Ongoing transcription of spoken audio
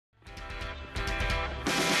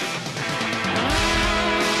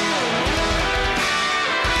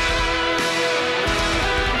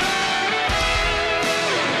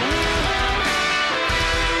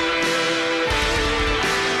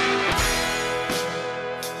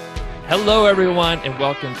Hello, everyone, and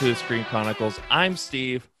welcome to the Screen Chronicles. I'm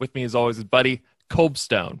Steve. With me, as always, is Buddy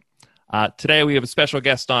Cobstone. Today, we have a special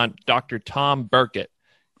guest on, Dr. Tom Birkett.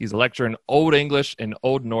 He's a lecturer in Old English and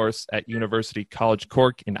Old Norse at University College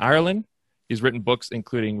Cork in Ireland. He's written books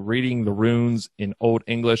including Reading the Runes in Old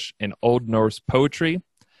English and Old Norse Poetry,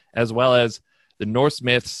 as well as the Norse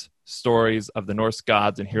myths, stories of the Norse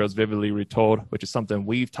gods and heroes vividly retold, which is something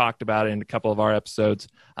we've talked about in a couple of our episodes.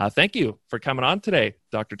 Thank you for coming on today,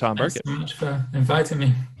 Dr. Tom Birkett. Thanks so much for inviting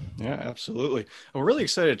me. Yeah, absolutely. I'm really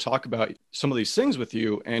excited to talk about some of these things with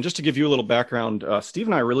you. And just to give you a little background, Steve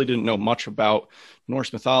and I really didn't know much about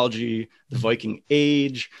Norse mythology, the Viking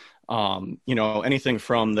Age, anything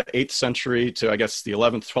from the 8th century to, I guess, the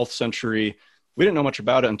 11th, 12th century. We didn't know much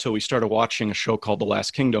about it until we started watching a show called The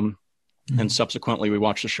Last Kingdom. And subsequently, we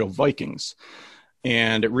watched the show Vikings.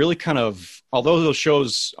 And it really kind of, although those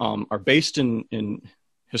shows are based in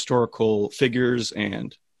historical figures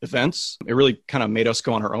and events, it really kind of made us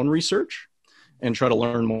go on our own research and try to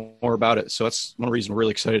learn more about it. So that's one reason we're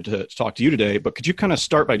really excited to talk to you today. But could you kind of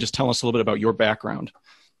start by just telling us a little bit about your background?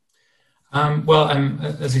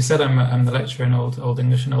 As you said, I'm the lecturer in Old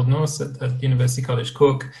English and Old Norse at University College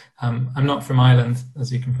Cork. I'm not from Ireland,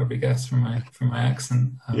 as you can probably guess from my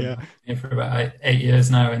accent. I've been here for about 8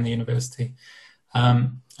 years now in the university.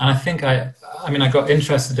 And I think I got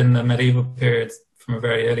interested in the medieval period from a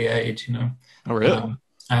very early age, you know. Oh, really?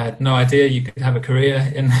 I had no idea you could have a career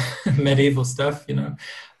in medieval stuff, you know.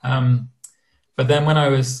 But then when I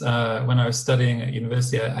was studying at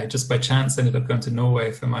university, I just by chance ended up going to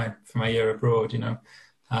Norway for my year abroad, you know.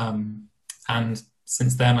 And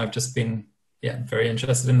since then, I've just been very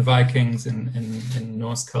interested in the Vikings, in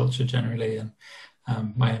Norse culture generally, and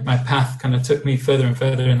my path kind of took me further and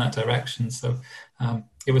further in that direction. So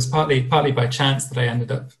it was partly by chance that I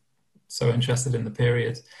ended up so interested in the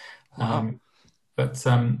period.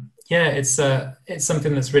 It's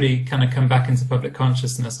something that's really kind of come back into public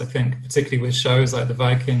consciousness, I think, particularly with shows like the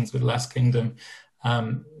Vikings, with Last Kingdom.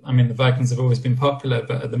 The Vikings have always been popular,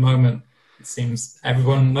 but at the moment, it seems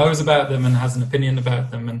everyone knows about them and has an opinion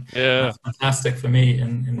about them, and that's fantastic for me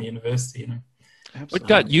in the university, you know.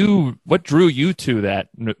 Absolutely. What drew you to that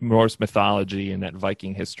Norse mythology and that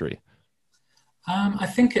Viking history? I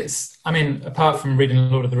think apart from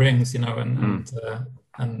reading Lord of the Rings, you know,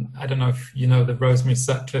 and I don't know if you know the Rosemary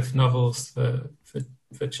Sutcliffe novels for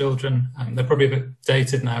children. They're probably a bit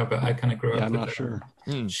dated now, but I kind of grew up I'm with not sure.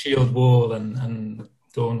 Shield Wall and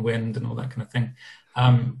Dawn Wind and all that kind of thing.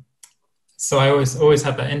 So I always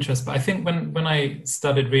had that interest. But I think when I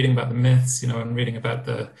started reading about the myths, you know, and reading about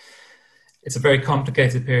it's a very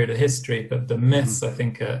complicated period of history, but the myths, I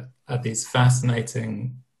think, are these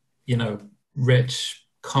fascinating, you know, rich,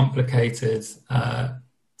 complicated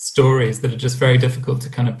stories that are just very difficult to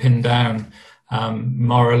kind of pin down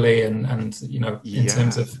morally and you know, in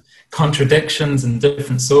terms of contradictions and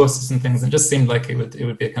different sources and things. It just seemed like it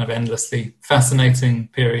would be a kind of endlessly fascinating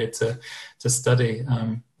period to study.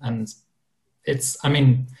 And it's,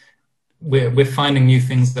 we're finding new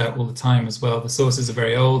things out all the time as well. The sources are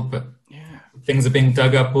very old, but things are being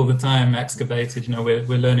dug up all the time, excavated. You know,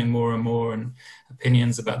 we're learning more and more, and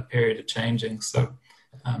opinions about the period are changing. So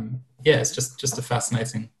it's just a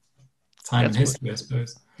fascinating time in history, I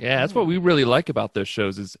suppose. Yeah, that's what we really like about those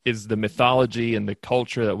shows is the mythology and the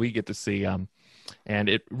culture that we get to see. And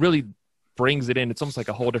it really brings it in. It's almost like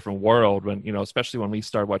a whole different world when, you know, especially when we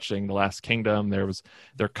started watching The Last Kingdom, there was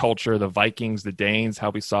their culture, the Vikings, the Danes, we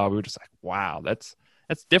were just like, wow, that's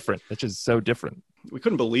different. That's just so different. We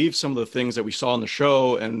couldn't believe some of the things that we saw in the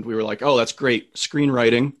show, and we were like, oh, that's great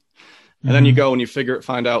screenwriting. And then you go and you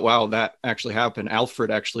find out, wow, that actually happened.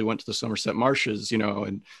 Alfred actually went to the Somerset Marshes, you know,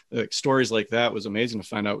 and stories like that was amazing to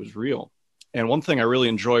find out was real. And one thing I really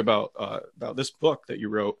enjoy about this book that you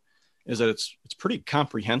wrote is that it's pretty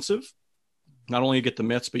comprehensive. Not only you get the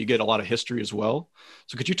myths, but you get a lot of history as well.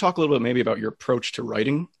 So could you talk a little bit maybe about your approach to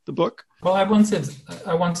writing the book? Well, I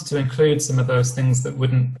wanted to include some of those things that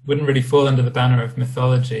wouldn't really fall under the banner of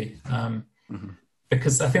mythology.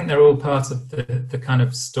 Because I think they're all part of the kind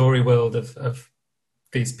of story world of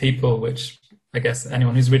these people, which I guess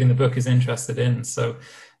anyone who's reading the book is interested in. So,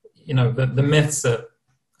 you know, the myths are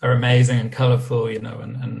amazing and colorful, you know,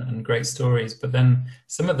 and great stories. But then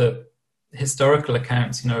some of the historical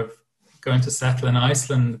accounts, you know, of going to settle in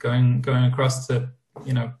Iceland, going across to,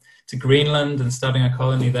 you know, to Greenland and starting a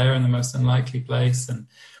colony there in the most unlikely place, and,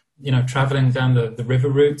 you know, traveling down the river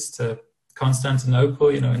routes to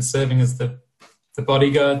Constantinople, you know, and serving as the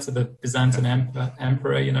bodyguard to the Byzantine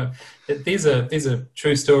emperor. You know, these are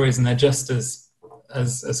true stories, and they're just as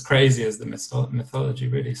crazy as the mythology,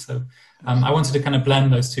 really. So I wanted to kind of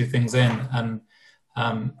blend those two things in, and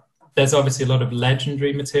there's obviously a lot of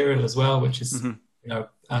legendary material as well, which is,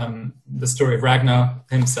 the story of Ragnar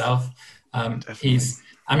himself.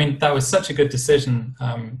 That was such a good decision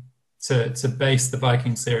to base the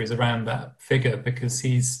Viking series around that figure, because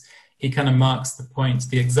he kind of marks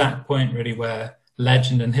the exact point really where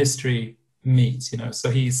legend and history meet, so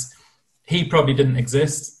he probably didn't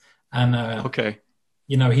exist. And,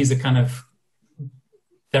 he's a kind of,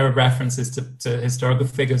 there are references to historical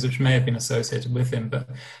figures which may have been associated with him,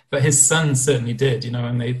 but his son certainly did,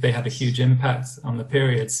 and they had a huge impact on the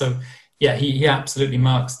period. So yeah, he absolutely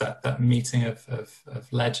marks that meeting of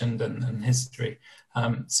legend and history.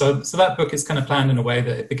 So that book is kind of planned in a way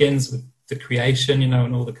that it begins with the creation,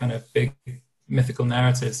 and all the kind of big mythical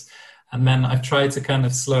narratives. And then I've tried to kind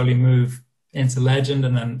of slowly move into legend,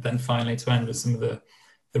 and then finally to end with some of the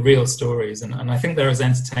real stories. And I think they're as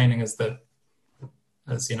entertaining as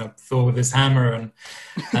Thor with his hammer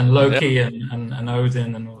and Loki and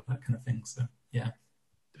Odin and all that kind of thing. So yeah,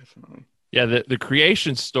 definitely. Yeah, the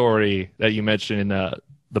creation story that you mentioned in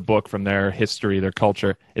the book, from their history, their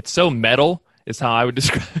culture, it's so metal is how I would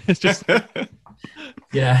describe it. It's just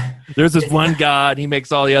yeah. There's this one god, he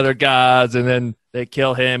makes all the other gods, and then they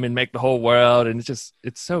kill him and make the whole world, and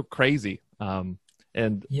it's so crazy.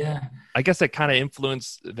 And yeah, I guess that kind of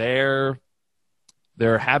influenced their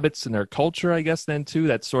habits and their culture, I guess, then too,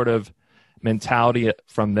 that sort of mentality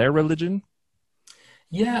from their religion.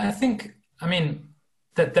 Yeah, I mean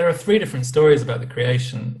that there are 3 different stories about the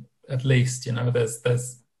creation, at least.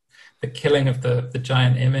 There's the killing of the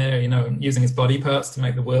giant Ymir, using his body parts to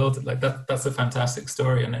make the world. Like that's a fantastic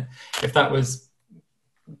story. And if that was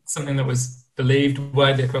something that was believed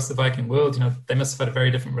widely across the Viking world, they must have had a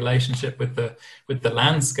very different relationship with the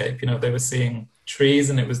landscape. They were seeing trees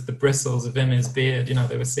and it was the bristles of Ymir's beard.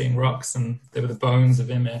 They were seeing rocks and they were the bones of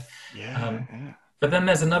Ymir. But then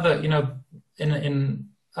there's another, in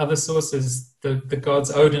other sources, the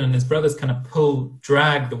gods Odin and his brothers kind of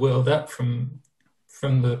drag the world up from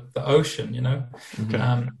the ocean,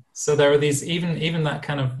 Okay. So there are these, even that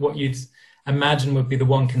kind of what you'd imagine would be the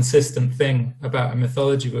one consistent thing about a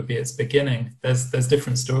mythology would be its beginning. There's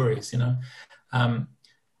different stories, and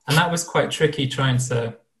that was quite tricky, trying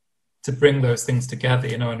to bring those things together,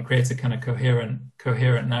 and create a kind of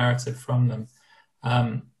coherent narrative from them.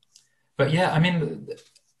 But yeah, I mean,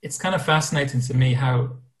 it's kind of fascinating to me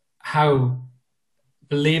how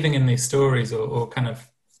believing in these stories or kind of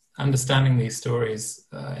understanding these stories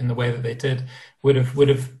in the way that they did would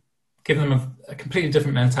have given them a completely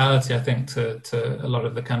different mentality, I think, to a lot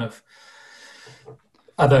of the kind of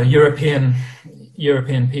other European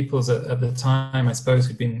peoples at the time, I suppose,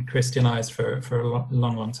 who'd been Christianized for a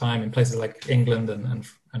long time in places like England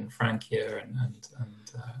and Francia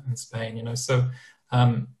and Spain, So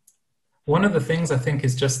one of the things I think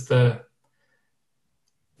is just the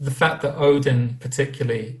fact that Odin,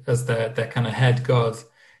 particularly as their kind of head god,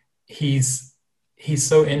 he's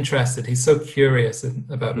so interested, he's so curious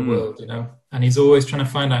about the world, and he's always trying to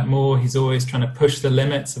find out more. He's always trying to push the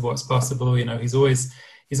limits of what's possible. He's always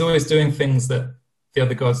doing things that the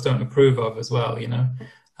other gods don't approve of as well.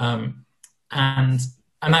 And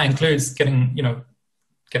that includes getting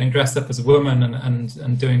dressed up as a woman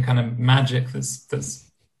and doing kind of magic that's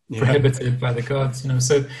prohibited by the gods.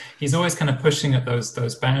 So he's always kind of pushing at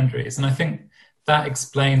those boundaries, and I think that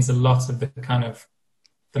explains a lot of the kind of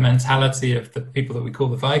the mentality of the people that we call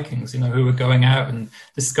the Vikings, who were going out and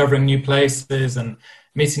discovering new places and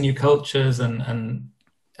meeting new cultures and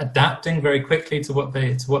adapting very quickly to what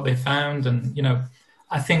they found. And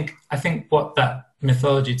I think what that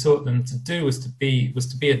mythology taught them to do was to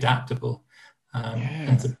be adaptable,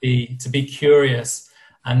 and to be curious,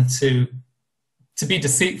 and to be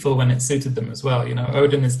deceitful when it suited them as well.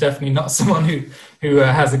 Odin is definitely not someone who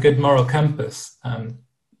has a good moral compass.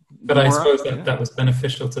 But I suppose that was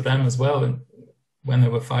beneficial to them as well when they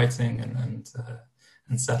were fighting and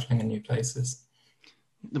settling in new places.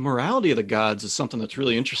 The morality of the gods is something that's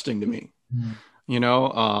really interesting to me.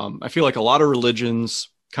 I feel like a lot of religions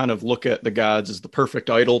kind of look at the gods as the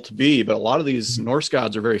perfect idol to be, but a lot of these Norse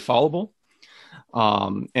gods are very fallible.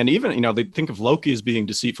 And even, they think of Loki as being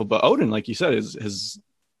deceitful, but Odin, like you said, has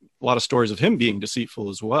a lot of stories of him being deceitful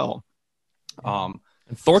as well.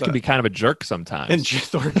 And Thor can be kind of a jerk sometimes. And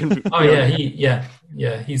Thor can be,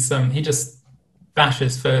 he just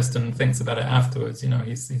bashes first and thinks about it afterwards.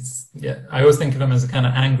 He's I always think of him as a kind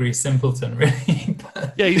of angry simpleton, really.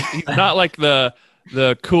 He's not like the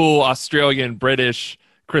cool Australian British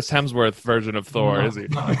Chris Hemsworth version of Thor, is he?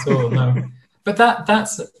 Not at all, no. But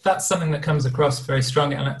that's something that comes across very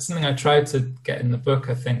strongly, and that's something I tried to get in the book,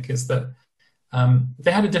 I think, is that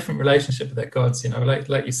they had a different relationship with their gods.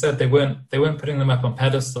 Like you said, they weren't putting them up on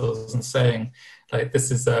pedestals and saying, like,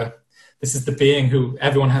 this is the being who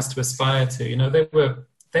everyone has to aspire to.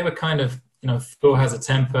 They were kind of, Thor has a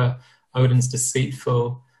temper, Odin's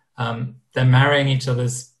deceitful. They're marrying each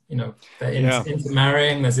other's, they're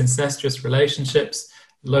intermarrying. There's incestuous relationships.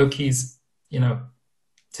 Loki's,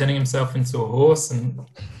 turning himself into a horse and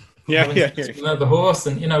another horse,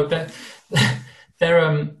 and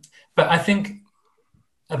they're but I think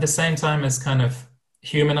at the same time as kind of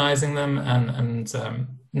humanizing them and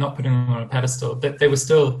not putting them on a pedestal, that they were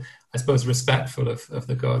still, I suppose, respectful of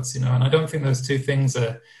the gods, and I don't think those two things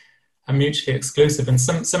are mutually exclusive. And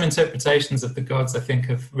some interpretations of the gods, I think,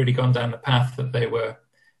 have really gone down the path that they were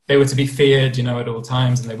to be feared, at all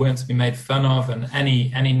times, and they weren't to be made fun of. And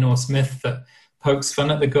any Norse myth that pokes fun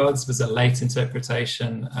at the gods was a late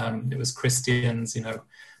interpretation. It was Christians,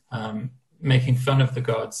 making fun of the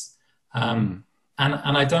gods. And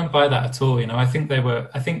I don't buy that at all. I think they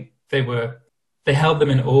held them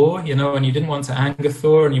in awe, and you didn't want to anger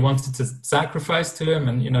Thor, and you wanted to sacrifice to him,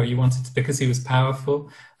 and you wanted to, because he was powerful.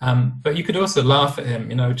 But you could also laugh at him,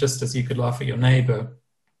 just as you could laugh at your neighbor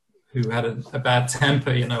who had a bad temper,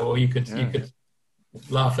 or you could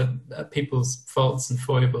laugh at people's faults and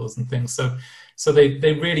foibles and things. So they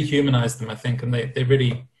really humanized them, I think, and they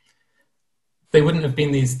wouldn't have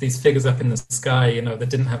been these figures up in the sky, that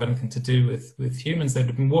didn't have anything to do with humans. They'd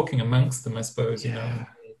have been walking amongst them, I suppose.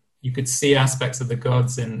 You could see aspects of the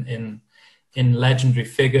gods in legendary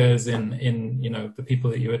figures, in the people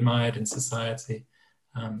that you admired in society.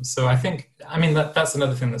 So I think, that's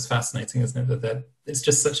another thing that's fascinating, isn't it? That it's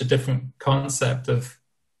just such a different concept of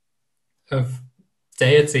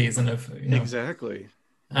deities and of exactly.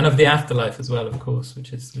 And of the afterlife as well, of course,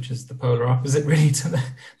 which is the polar opposite, really, to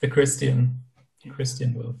the Christian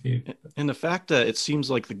worldview. And the fact that it seems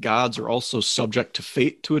like the gods are also subject to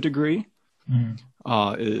fate to a degree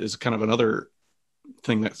is kind of another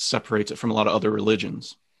thing that separates it from a lot of other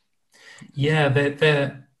religions. Yeah,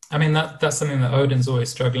 that's something that Odin's always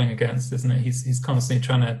struggling against, isn't it? He's constantly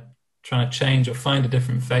trying to change or find a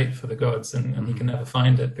different fate for the gods, and he can never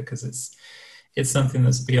find it because it's something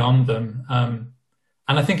that's beyond them.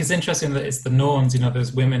 And I think it's interesting that it's the Norns,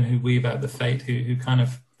 those women who weave out the fate, who kind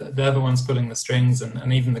of, they're the ones pulling the strings,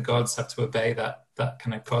 and even the gods have to obey that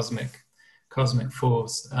kind of cosmic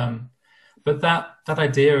force. But that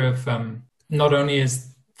idea of not only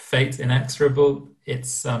is fate inexorable,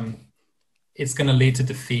 it's going to lead to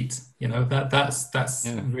defeat. That's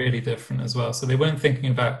really different as well. So they weren't thinking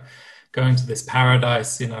about going to this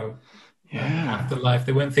paradise, afterlife.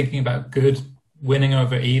 They weren't thinking about good winning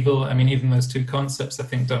over evil. Even those two concepts, I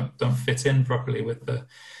think, don't fit in properly with the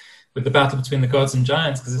battle between the gods and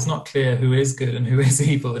giants, because it's not clear who is good and who is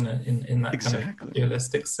evil in that exactly. kind of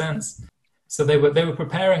realistic sense. So they were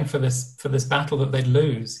preparing for this battle that they'd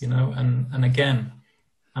lose, and again,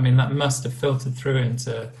 that must have filtered through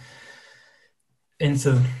into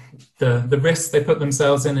the risks they put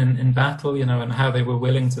themselves in battle, and how they were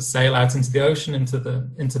willing to sail out into the ocean,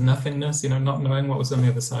 into nothingness, not knowing what was on the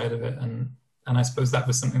other side of it. And I suppose that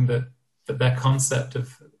was something that their concept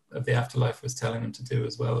of the afterlife was telling them to do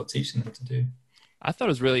as well, or teaching them to do. I thought it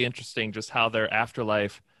was really interesting just how their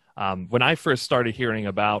afterlife, when I first started hearing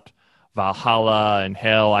about Valhalla and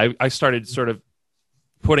hell, I started sort of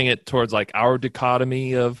putting it towards like our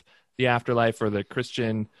dichotomy of the afterlife, or the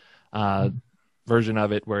Christian version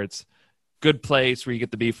of it, where it's good place where you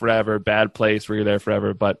get to be forever, bad place where you're there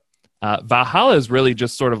forever. But Valhalla is really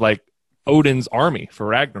just sort of like Odin's army for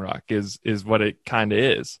Ragnarok is what it kind of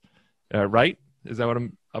is, right? Is that what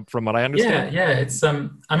from what I understand? Yeah. It's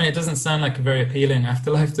it doesn't sound like a very appealing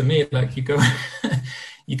afterlife to me. Like you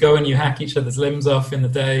go and you hack each other's limbs off in the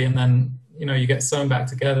day, and then you get sewn back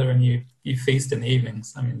together, and you feast in the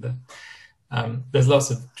evenings. There's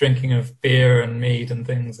lots of drinking of beer and mead and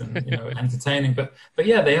things, and entertaining. But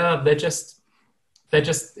yeah, they're just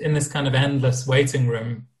in this kind of endless waiting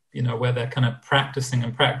room, where they're kind of practicing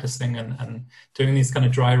and doing these kind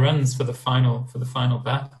of dry runs for the final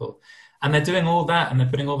battle. And they're doing all that, and they're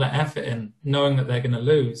putting all that effort in, knowing that they're going to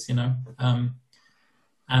lose, I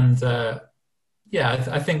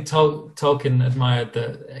think Tolkien admired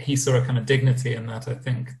that he saw a kind of dignity in that. I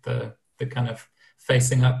think the kind of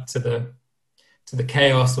facing up to the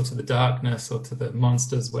chaos, or to the darkness, or to the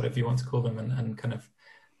monsters, whatever you want to call them, and kind of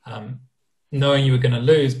knowing you were going to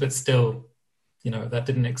lose, but still, that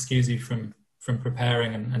didn't excuse you from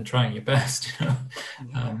preparing and trying your best.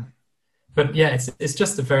 But yeah, it's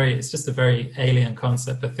just a very alien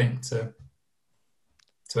concept, I think, to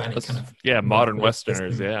any kind of modern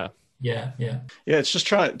Westerners. Yeah. Yeah. It's just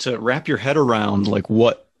trying to wrap your head around like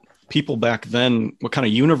what people back then, what kind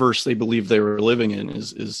of universe they believed they were living in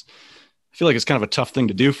is I feel like it's kind of a tough thing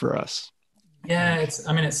to do for us. Yeah,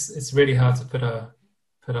 it's really hard to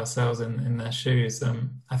put ourselves in their shoes.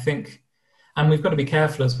 I think, and we've got to be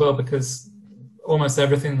careful as well, because almost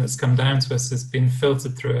everything that's come down to us has been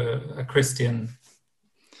filtered through a Christian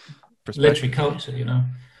literary culture, you know.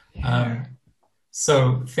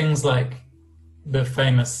 So things like the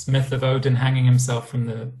famous myth of Odin hanging himself from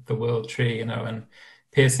the world tree, you know, and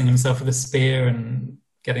piercing himself with a spear and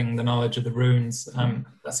getting the knowledge of the runes.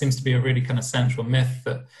 That seems to be a really kind of central myth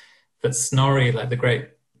that Snorri, like the great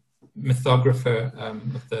mythographer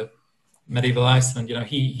of the medieval Iceland, you know,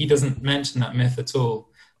 he doesn't mention that myth at all,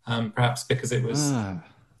 perhaps because it was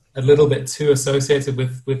a little bit too associated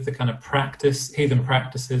with the kind of heathen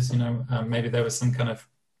practices, you know. Maybe there was some kind of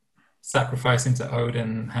sacrificing to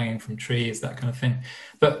Odin, hanging from trees, that kind of thing.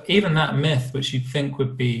 But even that myth, which you'd think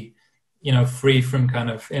would be, you know, free from kind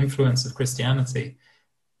of influence of Christianity,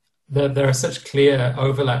 there are such clear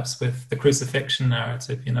overlaps with the crucifixion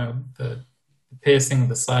narrative, you know, the piercing of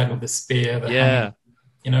the side with the spear, hanging,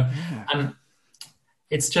 you know, and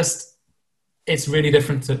it's really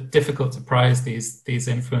difficult to prize these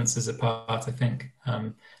influences apart, I think,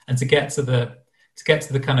 and to get to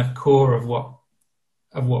the kind of core of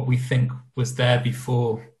what we think was there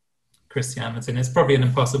before Christianity. And it's probably an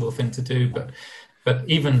impossible thing to do, but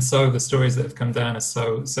even so, the stories that have come down are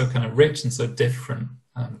so kind of rich and so different,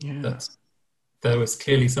 that there was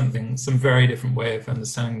clearly some very different way of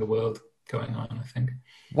understanding the world going on, I think.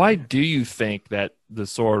 Why do you think that the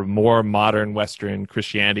sort of more modern Western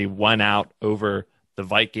Christianity won out over the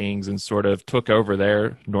Vikings and sort of took over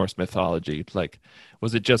their Norse mythology? Like,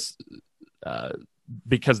 was it just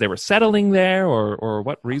because they were settling there, or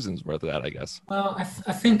what reasons were that, I guess? Well,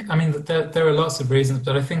 I think, I mean, there are lots of reasons,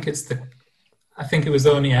 but I think it was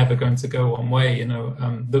only ever going to go one way, you know.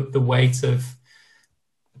 The weight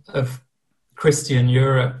of Christian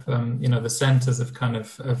Europe, you know, the centers of kind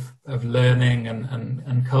of learning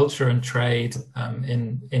and culture and trade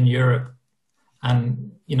in Europe.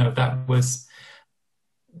 And, you know, that was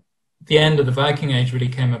the end of the Viking Age really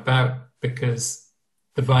came about because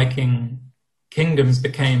the Viking kingdoms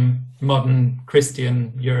became modern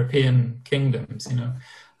Christian European kingdoms, you know.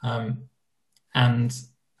 And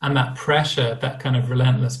that pressure, that kind of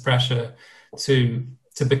relentless pressure to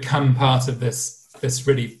become part of this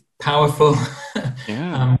really powerful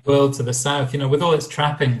world to the south, you know, with all its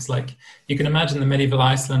trappings. Like, you can imagine the medieval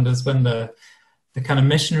Icelanders when the kind of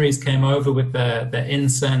missionaries came over with their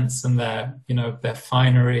incense and their, you know, their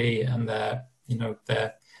finery and their, you know,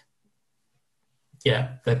 their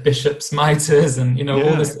bishops' mitres and, you know,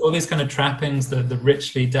 all these kind of trappings, the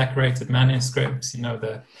richly decorated manuscripts, you know,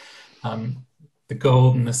 the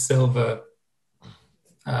gold and the silver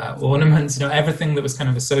ornaments, you know, everything that was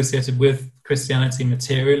kind of associated with Christianity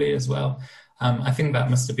materially as well. I think that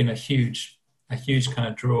must have been a huge kind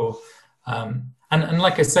of draw. And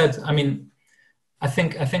like I said, I mean, I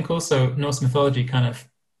think also Norse mythology kind of,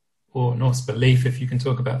 or Norse belief, if you can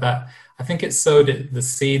talk about that, I think it sowed the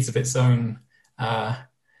seeds of its own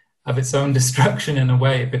destruction in a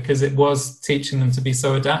way, because it was teaching them to be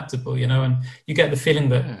so adaptable, you know. And you get the feeling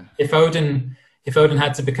that if Odin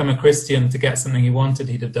had to become a Christian to get something he wanted,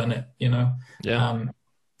 he'd have done it, you know.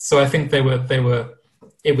 So I think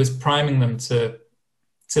it was priming them to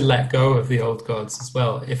let go of the old gods as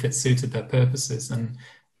well, if it suited their purposes. And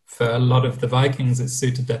for a lot of the Vikings, it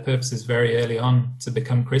suited their purposes very early on to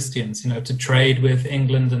become Christians, you know, to trade with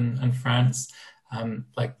England and France,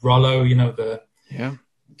 like Rollo, you know, the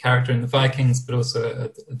character in the Vikings, but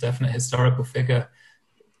also a definite historical figure,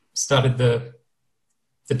 started the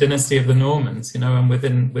dynasty of the Normans, you know. And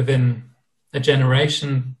within a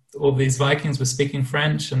generation, all these Vikings were speaking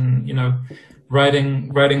French and, you know,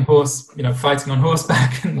 riding horse, you know, fighting on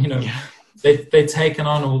horseback, and, you know, they'd taken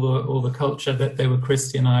on all the culture, that they were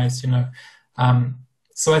Christianized, you know.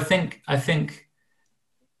 So I think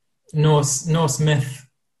Norse myth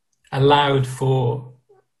allowed for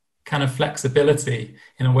kind of flexibility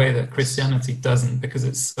in a way that Christianity doesn't, because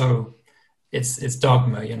it's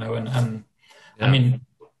dogma, you know. And I mean,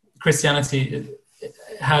 Christianity, it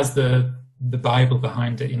has the Bible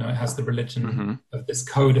behind it, you know. It has the religion of this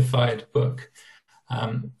codified book.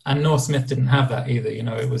 And Norse myth didn't have that either, you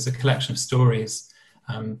know. It was a collection of stories.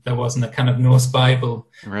 There wasn't a kind of Norse Bible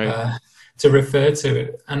to refer to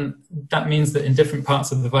it. And that means that in different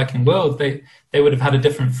parts of the Viking world, they would have had a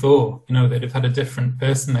different Thor, you know. They'd have had a different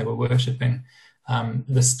person they were worshipping.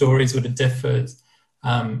 The stories would have differed.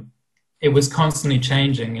 It was constantly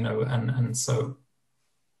changing, you know, and so,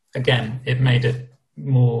 again, it made it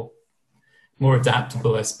more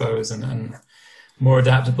adaptable, I suppose, and more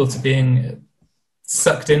adaptable to being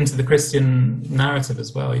sucked into the Christian narrative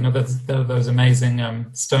as well. There are those amazing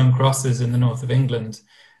stone crosses in the north of England,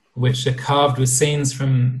 which are carved with scenes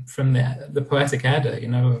from the poetic Edda,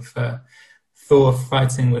 of Thor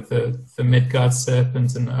fighting with the Midgard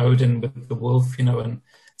serpent and Odin with the wolf, and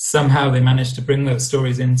somehow they managed to bring those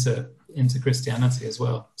stories into Christianity as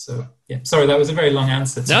well. So yeah, sorry, that was a very long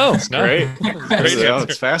answer. No, great.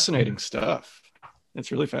 It's fascinating stuff. It's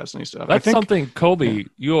really fascinating stuff. That's something, Colby,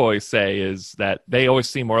 you always say is that they always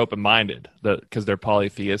seem more open-minded because they're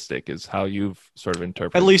polytheistic is how you've sort of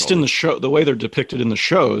interpreted. At least Colby. in the show, the way they're depicted in the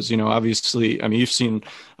shows, obviously, I mean, you've seen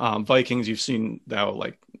Vikings, you've seen now,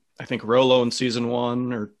 like, I think Rollo in season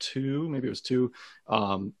 1 or 2, maybe it was 2,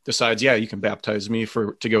 decides, yeah, you can baptize me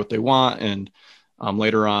to get what they want. And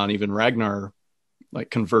later on, even Ragnar like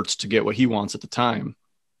converts to get what he wants at the time.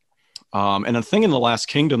 And a thing in The Last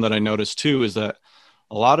Kingdom that I noticed too is that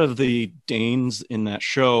a lot of the Danes in that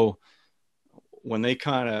show, when they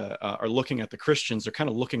kind of are looking at the Christians, they're kind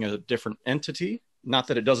of looking at a different entity. Not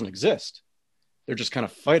that it doesn't exist. They're just kind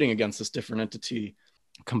of fighting against this different entity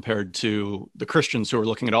compared to the Christians who are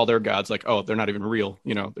looking at all their gods like, oh, they're not even real.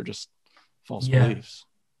 They're just false beliefs,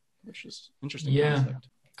 which is interesting. Yeah. Concept.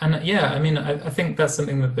 And I mean, I think that's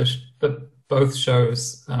something that both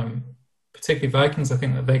shows, particularly Vikings, I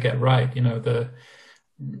think that they get right. The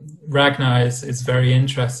Ragnar is very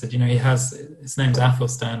interested. He has, his name's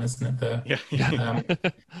Athelstan, isn't it? Yeah.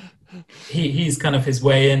 He's kind of his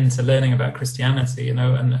way into learning about Christianity, and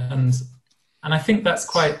I think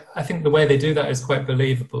I think the way they do that is quite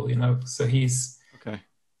believable, So he's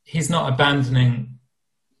not abandoning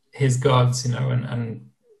his gods, and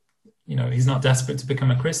he's not desperate to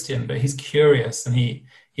become a Christian, but he's curious, and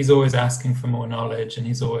he's always asking for more knowledge, and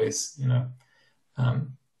he's always,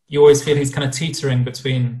 you always feel he's kind of teetering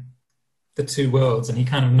between the two worlds, and he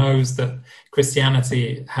kind of knows that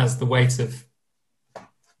Christianity has the weight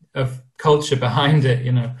of culture behind it,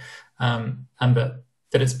 and that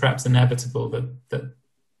it's perhaps inevitable that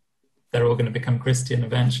they're all going to become Christian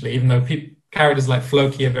eventually, even though characters like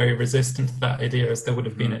Floki are very resistant to that idea, as there would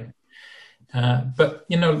have been in. But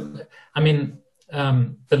I mean,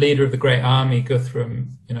 the leader of the great army,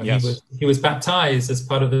 Guthrum, yes. he was baptized as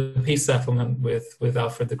part of the peace settlement with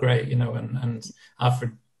Alfred the Great, and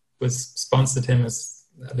Alfred sponsored him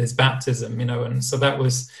at his baptism, and so that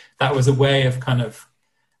was a way of kind of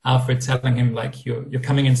Alfred telling him, like, you're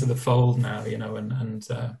coming into the fold now, and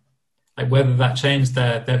like whether that changed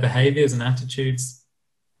their behaviors and attitudes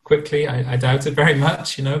quickly, I doubt it very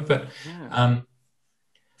much, but yeah.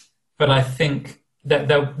 But I think that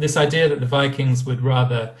this idea that the Vikings would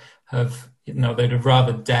rather have, they'd have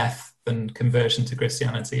rather death than conversion to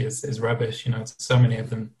Christianity is rubbish. So many of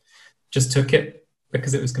them just took it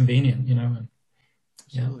because it was convenient, And,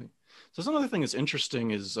 Absolutely. So some other thing that's interesting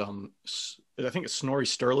is, I think it's Snorri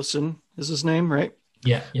Sturluson is his name, right?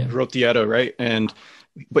 Yeah. He wrote the Edda, right?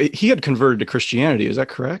 But he had converted to Christianity. Is that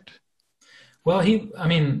correct? Well,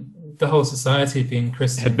 the whole society being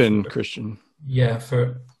Christian Had been Christian. Yeah,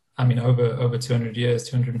 for over 200 years,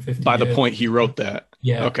 250 By years. the point he wrote that.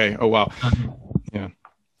 Yeah. Okay. Oh, wow. Yeah.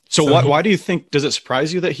 So why do you think, does it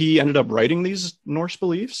surprise you that he ended up writing these Norse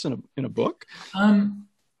beliefs in a book?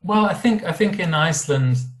 Well, I think in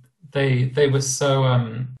Iceland, they were so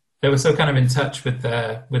kind of in touch with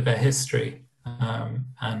their history,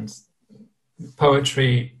 and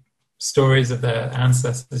poetry, stories of their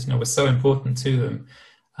ancestors, were so important to them.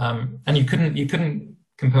 And you couldn't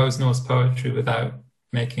compose Norse poetry without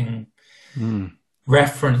making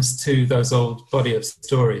reference to those old body of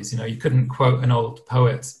stories. You couldn't quote an old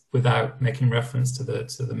poet without making reference to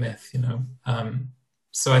the myth.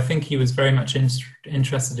 So I think he was very much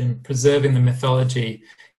interested in preserving the mythology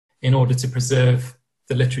in order to preserve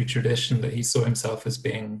the literary tradition that he saw himself as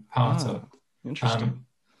being part of. Interesting.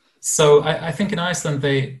 So I think in Iceland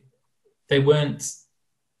they weren't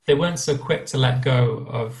so quick to let go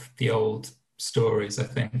of the old stories, I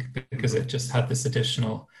think, because it just had this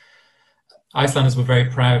additional. Icelanders were very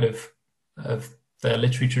proud of their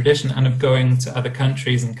literary tradition and of going to other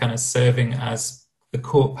countries and kind of serving as the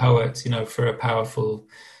court poet, for a powerful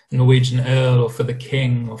Norwegian earl or for the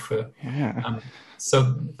king or for. Yeah.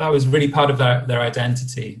 So that was really part of their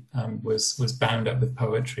identity, was bound up with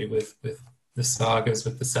poetry, with the sagas,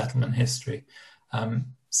 with the settlement history.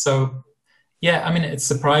 So yeah, it's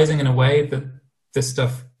surprising in a way that this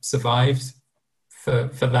stuff survived for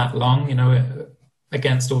that long,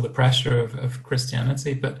 against all the pressure of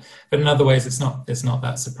Christianity. But in other ways, it's not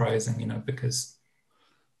that surprising, because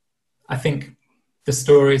I think the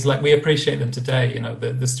stories, like, we appreciate them today,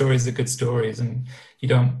 the stories are good stories, and you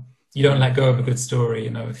don't let go of a good story,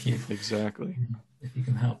 if you. Exactly. if you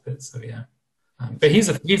can help it. So yeah, but he's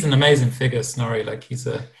an amazing figure, Snorri. Like he's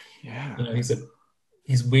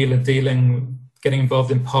wheeler dealing, getting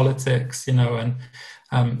involved in politics, and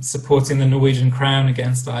supporting the Norwegian crown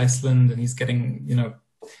against Iceland, and he's getting,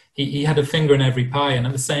 he had a finger in every pie, and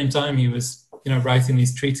at the same time he was, writing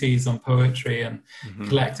these treatises on poetry and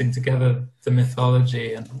collecting together the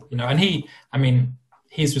mythology, and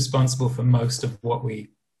he's responsible for most of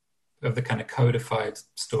of the kind of codified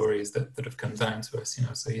stories that have come down to us,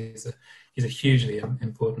 so he's a hugely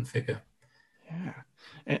important figure.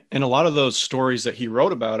 Yeah. And a lot of those stories that he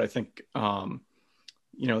wrote about, I think,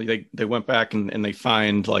 they went back and they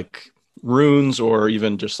find like runes or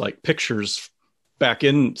even just like pictures back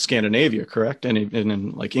in Scandinavia, correct? And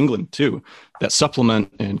in like England too, that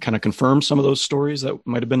supplement and kind of confirm some of those stories that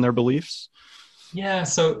might have been their beliefs. Yeah.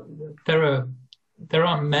 So there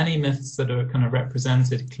aren't many myths that are kind of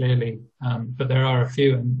represented clearly, but there are a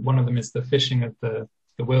few, and one of them is the fishing of the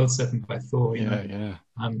whale serpent by Thor.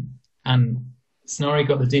 And Snorri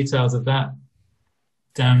got the details of that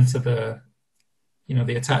down to the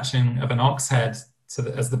attaching of an ox head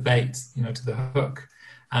as the bait, to the hook,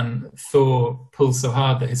 and Thor pulls so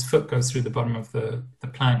hard that his foot goes through the bottom of the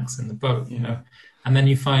planks in the boat, and then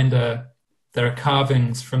you find there are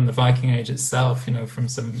carvings from the Viking Age itself, from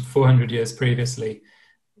some 400 years previously,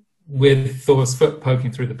 with Thor's foot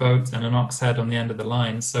poking through the boat and an ox head on the end of the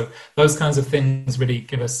line. So those kinds of things really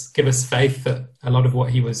give us faith that a lot of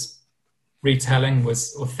what he was retelling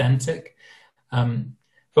was authentic.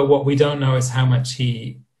 But what we don't know is how much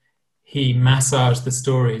he massaged the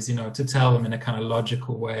stories, to tell them in a kind of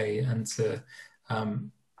logical way and to,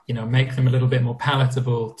 make them a little bit more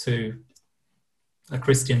palatable to a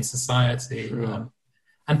Christian society,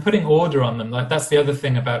 and putting order on them. Like that's the other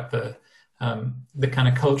thing about the kind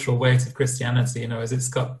of cultural weight of Christianity, is it's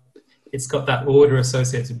got that order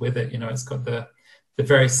associated with it. It's got the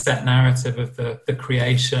very set narrative of the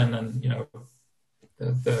creation, and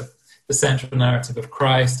the central narrative of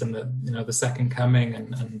Christ, and the second coming,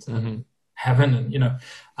 and heaven,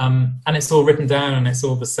 and it's all written down, and it's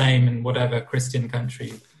all the same in whatever Christian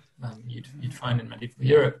country you'd find in medieval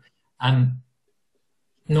Europe. And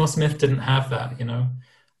Norse myth didn't have that,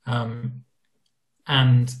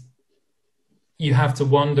 and you have to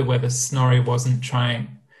wonder whether Snorri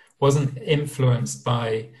wasn't influenced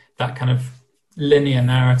by that kind of linear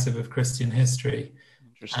narrative of Christian history,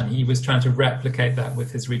 and he was trying to replicate that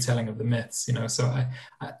with his retelling of the myths. So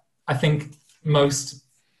I think most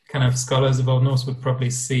kind of scholars of Old Norse would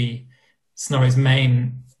probably see Snorri's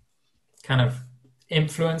main kind of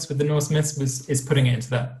influence with the Norse myths is putting it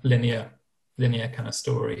into that linear kind of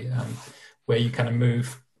story, where you kind of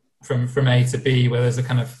move from A to B, where there's a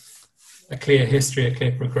kind of a clear history, a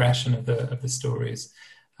clear progression of the stories,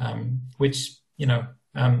 which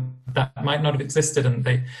that might not have existed, and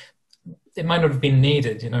it might not have been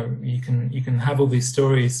needed. You can have all these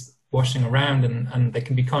stories washing around, and they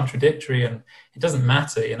can be contradictory, and it doesn't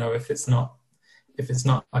matter, if it's not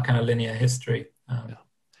a kind of linear history.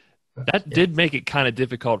 That did make it kind of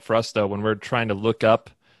difficult for us, though, when we're trying to look up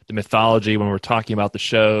the mythology, when we're talking about the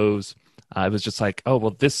shows. It was just like, oh,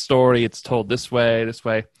 well, this story, it's told this way.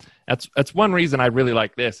 That's one reason I really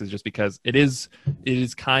like this, is just because it is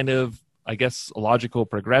kind of, I guess, a logical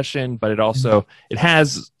progression, but it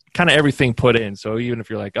has kind of everything put in. So even if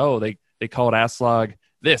you're like, oh, they called Aslog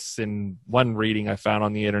this in one reading I found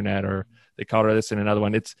on the internet, or they called her this in another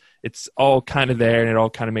one, it's all kind of there, and it all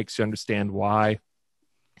kind of makes you understand why.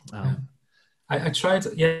 I tried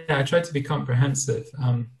to be comprehensive,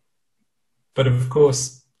 but of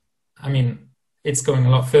course, I mean, it's going a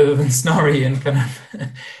lot further than Snorri in kind of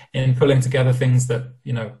in pulling together things that,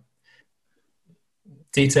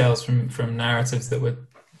 details from narratives that were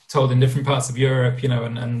told in different parts of Europe,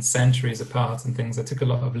 and centuries apart and things. I took a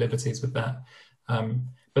lot of liberties with that.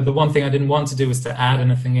 But the one thing I didn't want to do was to add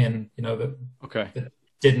anything in, that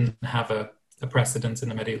didn't have a precedent in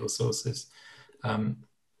the medieval sources,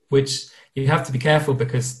 which you have to be careful,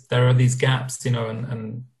 because there are these gaps,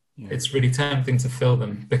 and it's really tempting to fill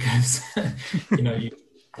them, because,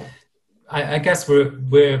 I guess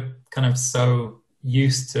we're kind of so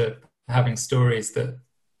used to having stories that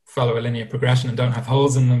follow a linear progression and don't have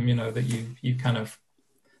holes in them, that you kind of,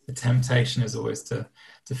 the temptation is always to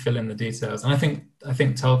fill in the details. And I think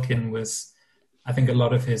Tolkien I think a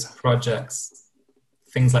lot of his projects,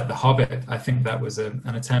 things like The Hobbit, I think that was an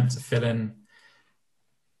attempt to fill in,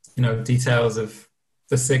 details of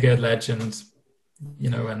the Sigurd legend,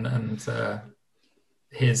 and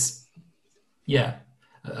his,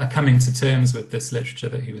 coming to terms with this literature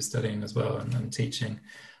that he was studying as well, and teaching.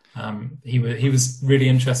 He was really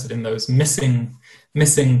interested in those missing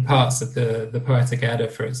parts of the Poetic Edda,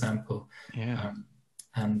 for example. Yeah.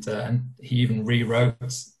 And he even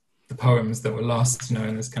rewrote the poems that were lost,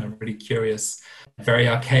 in this kind of really curious, very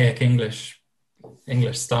archaic English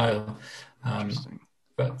style.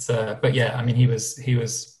 But yeah, I mean, he was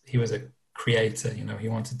a creator. He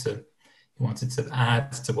wanted to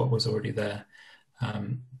add to what was already there.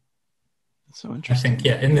 So interesting. I think,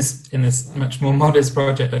 yeah, in this much more modest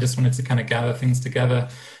project, I just wanted to kind of gather things together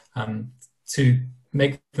to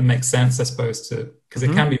make them make sense, I suppose, because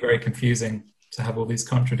it can be very confusing to have all these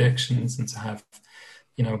contradictions and to have,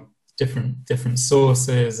 different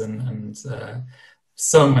sources and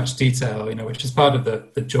so much detail, which is part of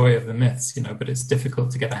the joy of the myths, but it's difficult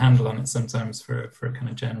to get a handle on it sometimes for a kind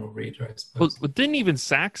of general reader, I suppose. Well, didn't even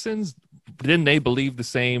Saxons, didn't they believe the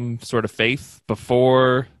same sort of faith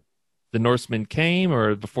before the Norsemen came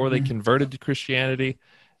or before they converted to Christianity?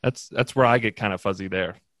 That's where I get kind of fuzzy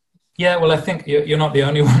there. Yeah, well, I think you're not the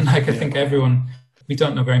only one. I think everyone, we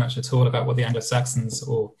don't know very much at all about what the Anglo-Saxons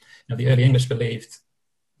or the early English believed.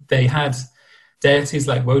 They had deities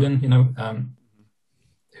like Woden,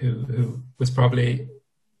 who was probably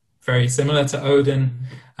very similar to Odin,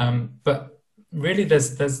 but really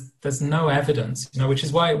there's no evidence, which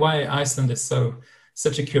is why Iceland is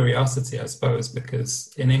such a curiosity, I suppose,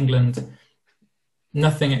 because in England,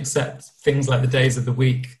 nothing except things like the days of the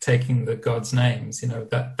week taking the gods' names,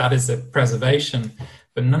 that is a preservation,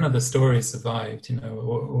 but none of the stories survived,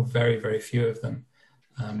 or very, very few of them.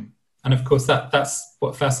 And of course, that's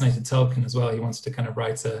what fascinated Tolkien as well. He wanted to kind of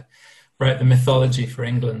write the mythology for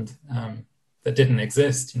England that didn't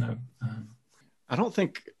exist, I don't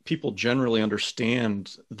think people generally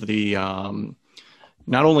understand the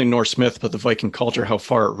not only Norse myth, but the Viking culture, how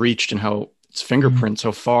far it reached and how its fingerprints,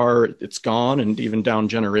 how far it's gone, and even down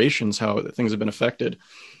generations, how things have been affected.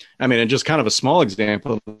 I mean, and just kind of a small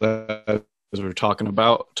example of that, as we're talking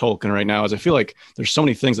about Tolkien right now, is I feel like there's so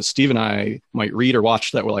many things that Steve and I might read or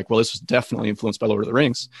watch that we're like, well, this was definitely influenced by Lord of the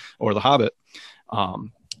Rings or The Hobbit.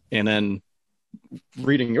 And then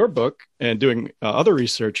reading your book and doing other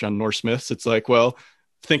research on Norse myths, it's like, well,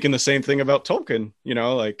 thinking the same thing about Tolkien,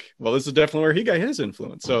 like, well, this is definitely where he got his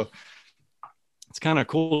influence. So it's kind of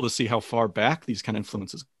cool to see how far back these kind of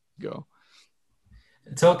influences go.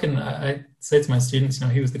 Tolkien, I say to my students,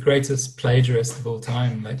 he was the greatest plagiarist of all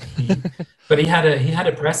time. But he had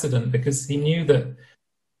a precedent because he knew that.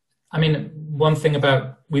 I mean, one thing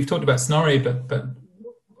we've talked about Snorri, but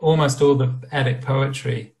almost all the Eddic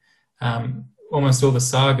poetry, almost all the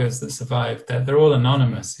sagas that survived, they're all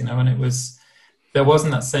anonymous, and there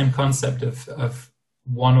wasn't that same concept of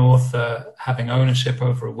one author having ownership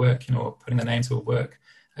over a work, or putting their name to a work.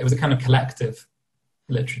 It was a kind of collective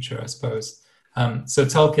literature, I suppose. So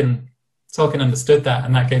Tolkien understood that,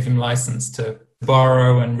 and that gave him license to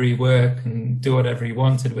borrow and rework and do whatever he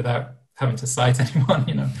wanted without having to cite anyone,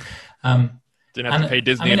 Didn't have to pay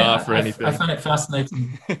Disney off or anything. I find it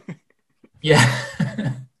fascinating. Yeah.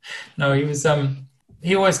 No,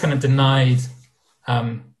 he always kind of denied,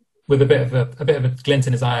 with a bit of a glint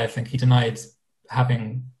in his eye, I think he denied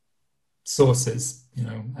having sources,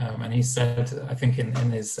 and he said, I think in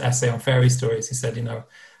his essay on fairy stories, he said,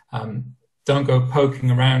 don't go poking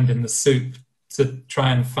around in the soup to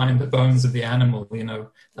try and find the bones of the animal,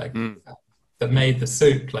 that made the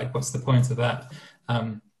soup. Like, what's the point of that?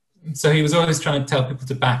 So he was always trying to tell people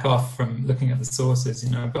to back off from looking at the sources,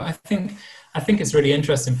 But I think it's really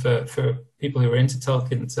interesting for people who are into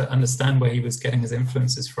Tolkien to understand where he was getting his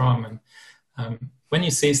influences from. And when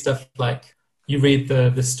you see stuff like, you read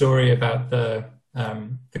the story about the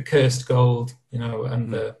cursed gold,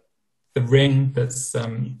 and the ring that's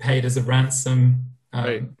paid as a ransom,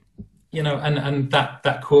 right. And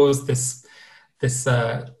that caused this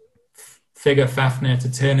figure Fafnir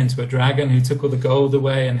to turn into a dragon who took all the gold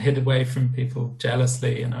away and hid away from people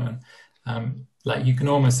jealously, and like, you can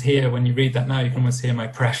almost hear, when you read that now, you can almost hear my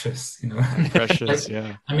precious, Precious,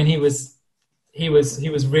 yeah. I mean, he was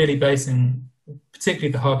really basing,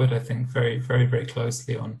 particularly The Hobbit, I think, very, very, very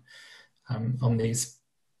closely on these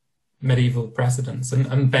medieval precedents,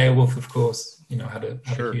 and Beowulf, of course, had a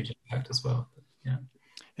huge impact as well. But, yeah,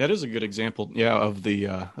 that is a good example, of the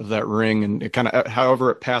of that ring, and it kind of, however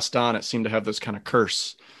it passed on, it seemed to have this kind of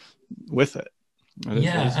curse with it. That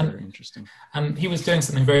is very interesting. And he was doing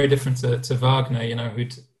something very different to Wagner,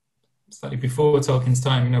 who'd slightly before Tolkien's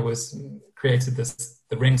time, was created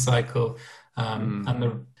the ring cycle,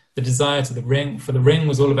 and the desire for the ring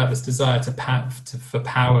was all about this desire for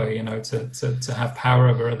power, to have power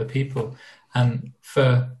over other people. And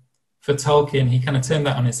for Tolkien, he kind of turned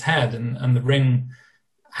that on his head, and the ring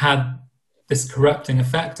had this corrupting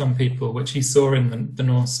effect on people, which he saw in the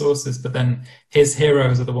Norse sources. But then his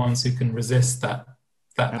heroes are the ones who can resist that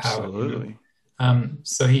Absolutely. power. You know?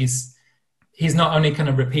 So he's not only kind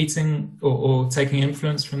of repeating or taking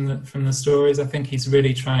influence from the stories. I think he's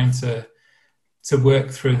really trying to work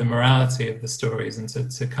through the morality of the stories and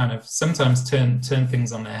to kind of sometimes turn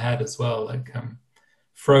things on their head as well. Like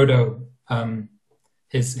Frodo,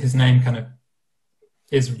 his name kind of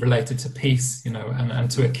is related to peace, you know,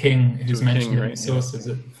 and to a king who's mentioned in the sources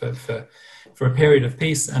for a period of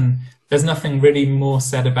peace. And there's nothing really more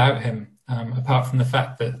said about him apart from the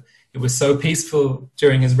fact that it was so peaceful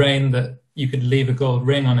during his reign that you could leave a gold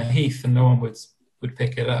ring on a heath and no one would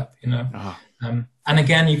pick it up, you know. And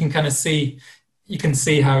again, you can kind of see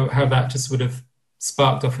how that just would have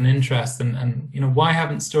sparked off an interest and you know, why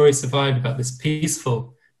haven't stories survived about this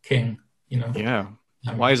peaceful king, you know? Yeah.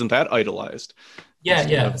 Why isn't that idolized?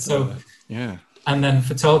 Yeah. So and then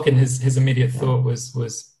for Tolkien, his immediate thought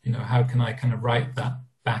was, you know, how can I kind of write that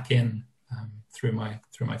back in through my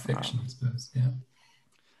fiction, I suppose. Yeah.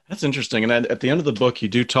 That's interesting. And at the end of the book, you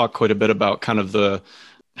do talk quite a bit about kind of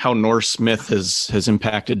how Norse myth has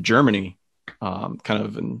impacted Germany, kind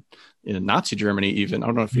of in Nazi Germany even. I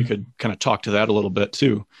don't know if you could kind of talk to that a little bit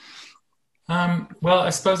too. Well,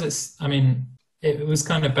 I suppose it was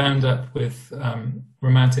kind of bound up with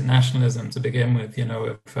romantic nationalism to begin with, you know,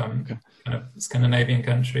 of kind of Scandinavian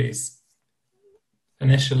countries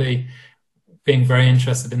initially being very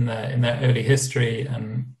interested in their early history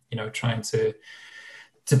and, you know, trying to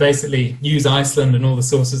basically use Iceland and all the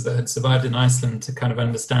sources that had survived in Iceland to kind of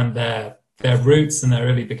understand their roots and their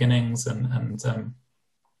early beginnings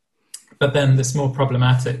but then this more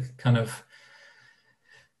problematic kind of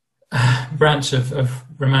branch of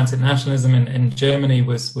romantic nationalism in Germany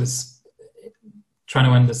was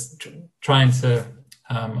trying to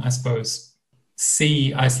I suppose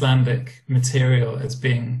see Icelandic material as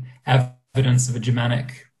being evidence of a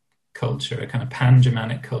Germanic culture, a kind of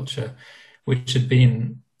pan-Germanic culture, which had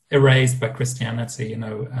been erased by Christianity, you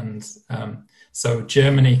know, and so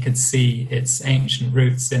Germany could see its ancient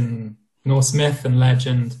roots in Norse myth and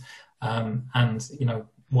legend, and you know,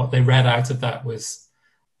 what they read out of that was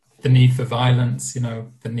the need for violence, you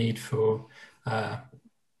know, the need for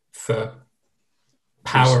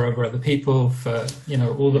power over other people, for, you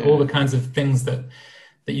know, all the kinds of things that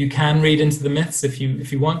you can read into the myths if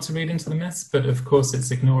you want to read into the myths, but of course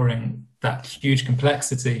it's ignoring that huge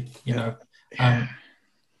complexity, you know,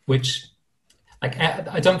 which, like,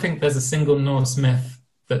 I don't think there's a single Norse myth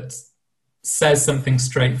that says something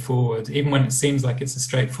straightforward, even when it seems like it's a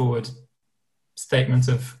straightforward statement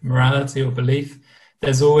of morality or belief.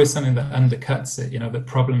 There's always something that undercuts it, you know, that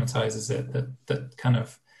problematizes it, that kind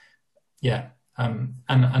of,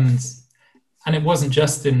 and it wasn't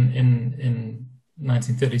just in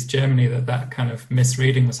 1930s Germany that kind of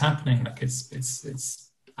misreading was happening. Like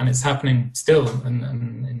it's happening still,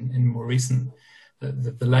 and in more recent,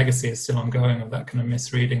 the legacy is still ongoing of that kind of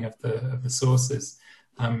misreading of the sources.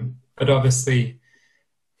 But obviously,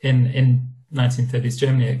 in 1930s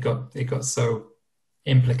Germany, it got so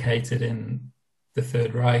implicated in the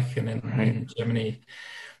Third Reich and in Germany.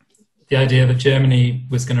 The idea that Germany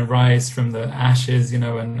was going to rise from the ashes, you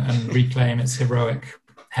know, and reclaim its heroic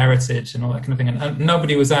heritage and all that kind of thing. And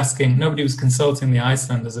nobody was consulting the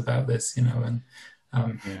Icelanders about this, you know,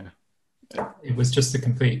 and it was just a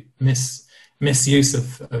complete misuse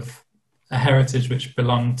of a heritage which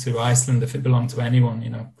belonged to Iceland if it belonged to anyone, you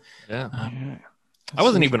know. I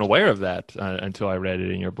wasn't even aware of that until I read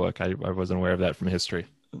it in your book. I wasn't aware of that from history.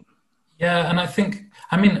 Yeah, and I think,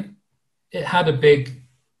 I mean, it had a big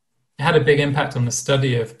impact on the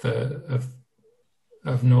study of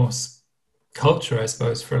Norse culture, I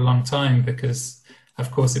suppose, for a long time, because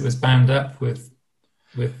of course it was bound up with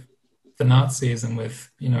the Nazis and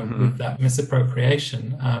with, you know, with that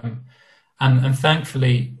misappropriation. And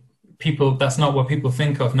thankfully, that's not what people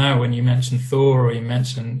think of now when you mention Thor or you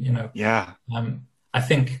mention, you know. I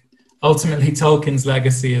think ultimately Tolkien's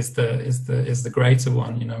legacy is the greater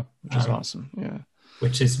one, you know. Which is awesome. Yeah.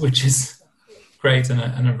 Which is great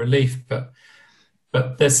and a relief, but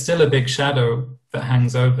there's still a big shadow that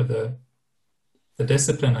hangs over the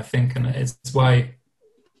discipline, I think, and it's why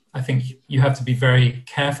I think you have to be very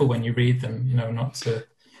careful when you read them, you know, not to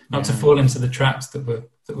fall into the traps that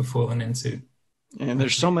we're falling into. And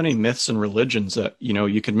there's so many myths and religions that, you know,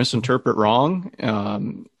 you can misinterpret wrong,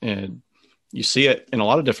 and you see it in a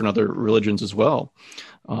lot of different other religions as well.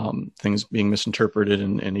 Things being misinterpreted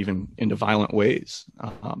and even into violent ways.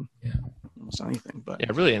 Almost anything, but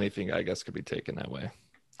really anything, I guess, could be taken that way.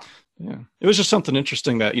 Yeah, it was just something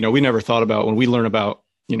interesting that, you know, we never thought about when we learn about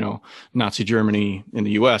Nazi Germany in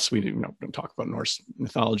the U.S., we don't talk about Norse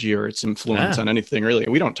mythology or its influence on anything really.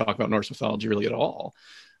 We don't talk about Norse mythology really at all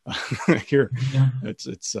here.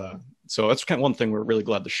 So that's kind of one thing we're really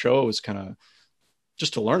glad the show is kind of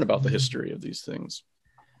just to learn about the history of these things.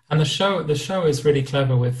 And the show is really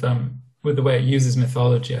clever with the way it uses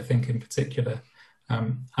mythology, I think, in particular.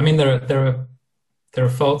 I mean, there are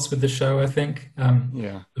faults with the show, I think,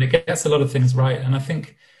 but it gets a lot of things right, and I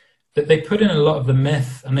think that they put in a lot of the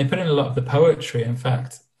myth and they put in a lot of the poetry, in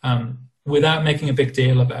fact, without making a big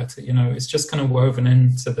deal about it. It's just kind of woven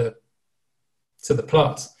into the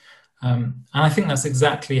plot, and I think that's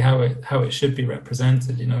exactly how it should be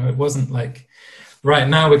represented. It wasn't like, right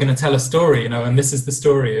now we're going to tell a story, and this is the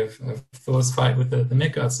story of Thor's fight with the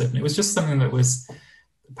Midgard serpent. It was just something that was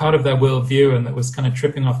part of their worldview and that was kind of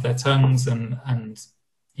tripping off their tongues and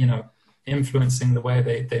influencing the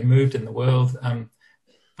way they moved in the world.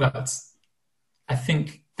 But I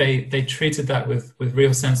think they treated that with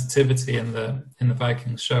real sensitivity in the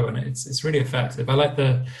Vikings show, and it's really effective. I like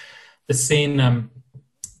the scene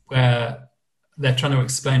where they're trying to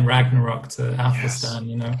explain Ragnarok to Athelstan,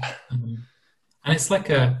 and it's like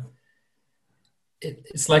a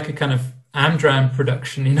kind of Amdram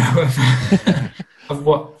production, of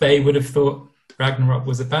what they would have thought Ragnarok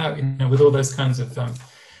was about, with all those kinds of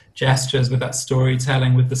gestures, with that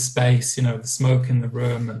storytelling, with the space, the smoke in the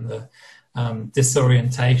room and the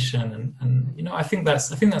disorientation, and I think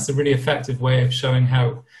that's a really effective way of showing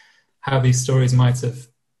how these stories might have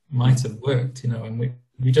worked, and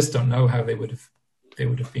we just don't know how they would have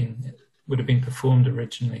been performed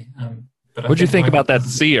originally. But what do you think about that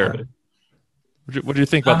seer? What do you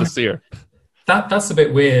think about the seer? That's a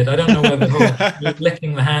bit weird. I don't know where the whole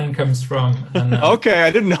licking the hand comes from. And, okay,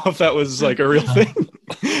 I didn't know if that was like a real thing.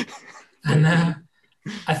 And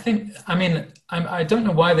I think, I don't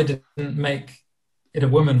know why they didn't make it a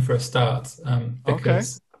woman for a start,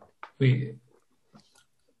 because women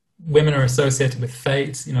are associated with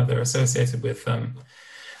fate. They're associated with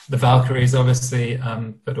the Valkyries, obviously,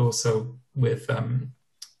 but also with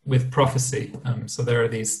prophecy. So there are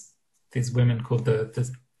these women called the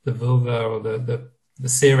vulva or the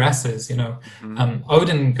seeresses.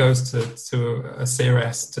 Odin goes to a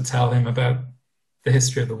seeress to tell him about the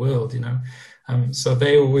history of the world. So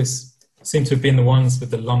they always seem to have been the ones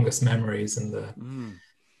with the longest memories and the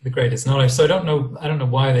greatest knowledge. So I don't know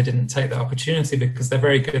why they didn't take that opportunity, because they're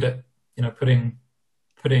very good at putting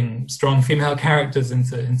strong female characters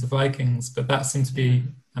into Vikings, but that seemed to be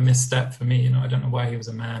a misstep for me. I don't know why he was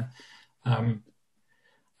a man. And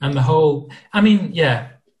the whole,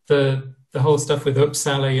 the whole stuff with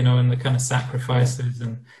Uppsala, and the kind of sacrifices,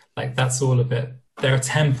 and like that's all a bit. There are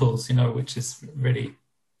temples, which is really,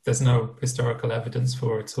 there's no historical evidence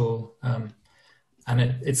for at all, and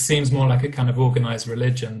it seems more like a kind of organized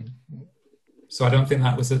religion. So I don't think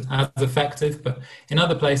that was as effective. But in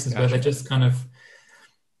other places where they're just kind of,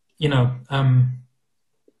 I'm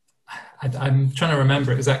trying to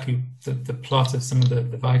remember exactly the plot of some of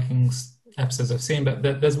the Vikings episodes I've seen, but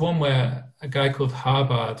there's one where a guy called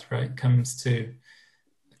Harbard, right, comes to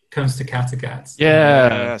Kattegat.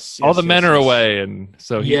 Yes, all the men are away, and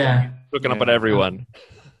so he's hooking up on everyone.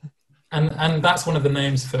 And that's one of the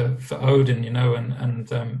names for Odin,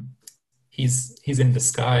 and he's in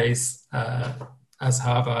disguise as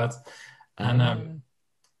Harbard, and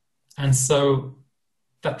so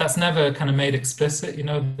that's never kind of made explicit,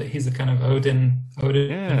 that he's a kind of Odin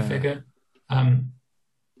figure.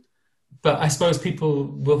 But I suppose people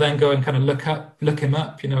will then go and kind of look him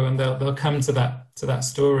up, and they'll come to that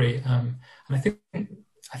story. And I think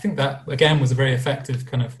that again was a very effective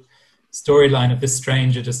kind of storyline of this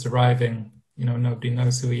stranger just arriving. Nobody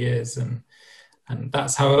knows who he is, and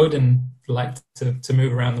that's how Odin liked to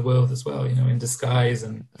move around the world as well, in disguise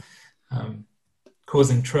and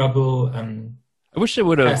causing trouble. And I wish it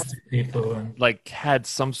would have people and, had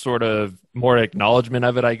some sort of more acknowledgement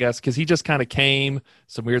of it, I guess, because he just kind of came,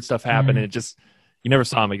 some weird stuff happened, and you never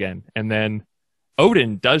saw him again. And then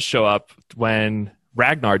Odin does show up when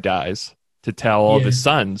Ragnar dies to tell all of his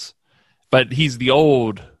sons, but he's the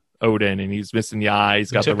old Odin, and he's missing the eye,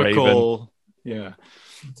 he's got the raven. Typical, the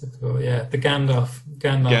Gandalf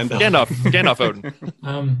Odin.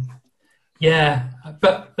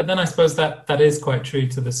 But then I suppose that is quite true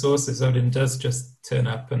to the sources. Odin does just turn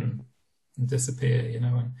up and disappear,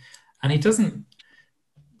 and he doesn't.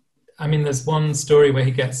 I mean, there's one story where he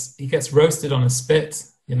gets roasted on a spit,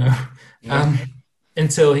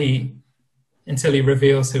 until he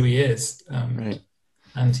reveals who he is, right.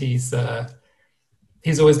 And he's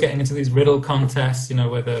always getting into these riddle contests,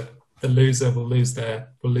 where the loser will lose their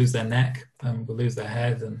neck, will lose their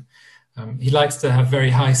head, He likes to have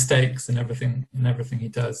very high stakes in everything he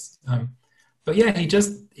does. But yeah,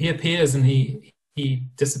 he appears and he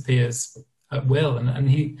disappears at will, and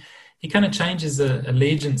he kind of changes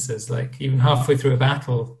allegiances, like even halfway through a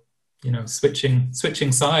battle, switching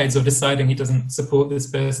sides or deciding he doesn't support this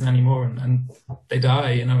person anymore, and they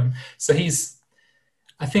die, And so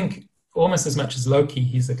I think almost as much as Loki,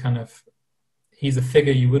 he's a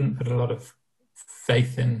figure you wouldn't put a lot of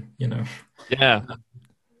faith in, Yeah.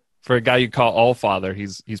 For a guy you call Allfather,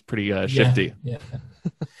 he's pretty shifty. Yeah.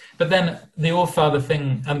 But then the Allfather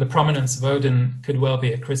thing and the prominence of Odin could well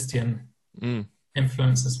be a Christian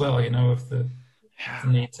influence as well, of the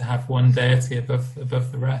need to have one deity above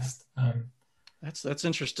the rest. That's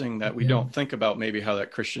interesting that we don't think about maybe how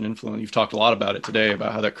that Christian influence, you've talked a lot about it today,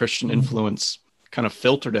 about how that Christian influence kind of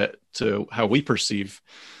filtered it to how we perceive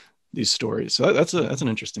these stories. So that's an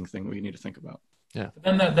interesting thing we need to think about. Yeah. But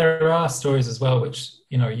then there are stories as well, which,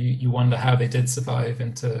 you wonder how they did survive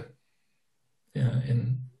into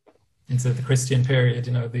the Christian period,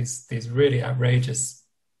 these really outrageous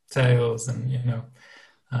tales. And,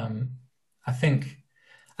 I think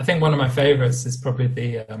one of my favorites is probably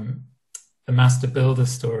the Master Builder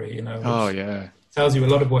story, which tells you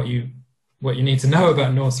a lot of what you need to know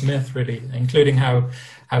about Norse myth, really, including how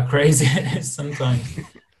crazy it is sometimes.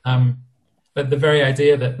 But the very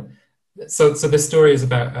idea that, so the story is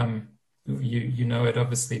about, you know it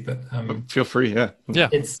obviously, but feel free, yeah.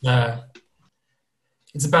 It's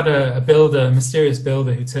about a mysterious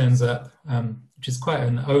builder who turns up, which is quite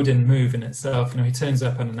an Odin move in itself. He turns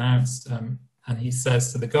up unannounced, and he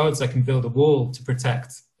says to the gods, "I can build a wall to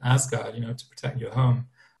protect Asgard, to protect your home,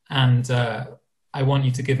 and I want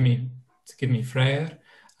you to give me Freya,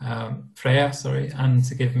 and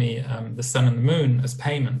to give me the sun and the moon as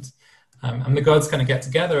payment." And the gods kind of get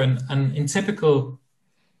together, and in typical,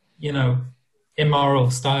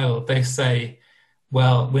 immoral style, they say,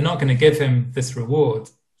 "Well, we're not going to give him this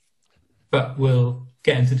reward, but we'll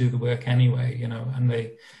get him to do the work anyway," and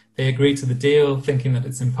they agree to the deal, thinking that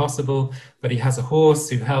it's impossible, but he has a horse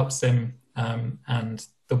who helps him, and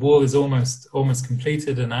the wall is almost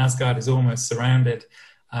completed, and Asgard is almost surrounded.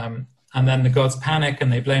 And then the gods panic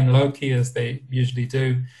and they blame Loki, as they usually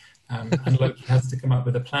do. And Loki has to come up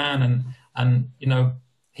with a plan, and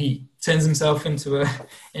he turns himself into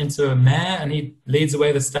a mare, and he leads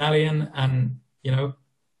away the stallion, and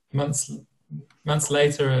months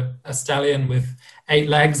later a stallion with 8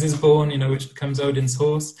 legs is born, which becomes Odin's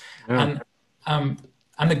horse. Yeah.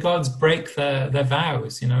 And the gods break their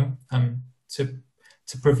vows,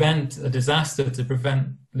 to prevent a disaster, to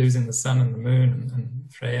prevent losing the sun and the moon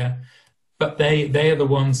and Freya. But they are the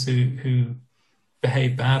ones who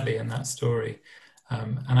behave badly in that story.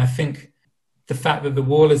 And I think the fact that the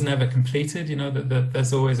wall is never completed, that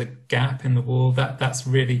there's always a gap in the wall, that's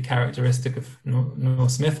really characteristic of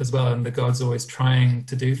Norse myth as well. And the gods always trying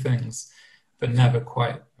to do things, but never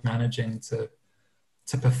quite managing to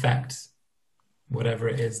perfect whatever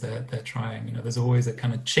it is they're trying. There's always a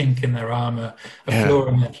kind of chink in their armor, a flaw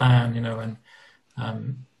in their plan, and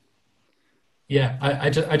I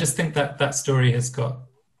just think that story has got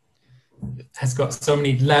so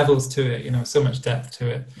many levels to it, so much depth to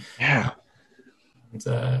it. Yeah.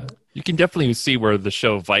 And, you can definitely see where the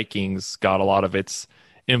show Vikings got a lot of its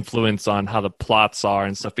influence on how the plots are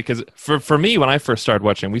and stuff. Because for me, when I first started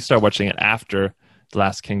watching, we started watching it after The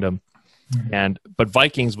Last Kingdom, but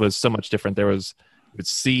Vikings was so much different. You would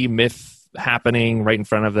see myth happening right in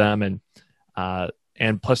front of them,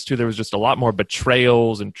 and plus too, there was just a lot more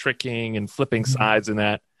betrayals and tricking and flipping sides in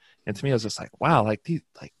that. And to me, I was just like, wow, were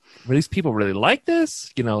these people really like this?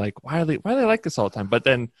 Why are they like this all the time? But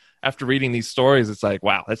then after reading these stories, it's like,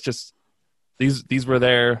 wow, that's just these were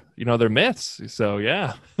their myths. So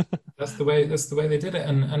yeah, that's the way they did it.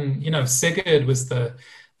 And Sigurd was the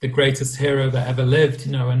greatest hero that ever lived.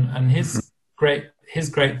 And his great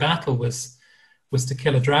battle was to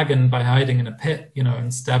kill a dragon by hiding in a pit,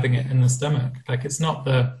 and stabbing it in the stomach. Like it's not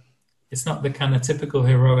the kind of typical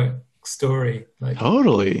heroic story. Like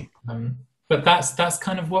totally. But that's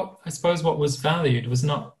kind of what I suppose what was valued was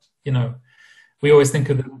not, we always think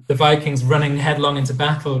of the Vikings running headlong into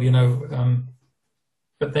battle,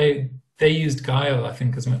 but they used guile, I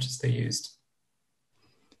think, as much as they used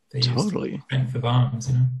totally strength of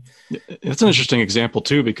arms. It's an interesting example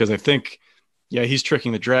too, because I think, he's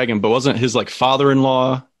tricking the dragon, but wasn't his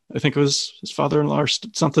father-in-law? I think it was his father-in-law or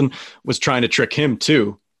something was trying to trick him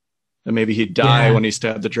too, that maybe he'd die when he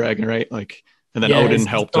stabbed the dragon, right? And then Odin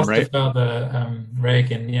helped him, right? Father,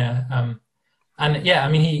 Reagan, and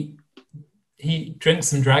he drinks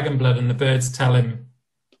some dragon blood, and the birds tell him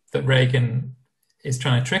that Reagan is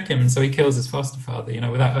trying to trick him, and so he kills his foster father,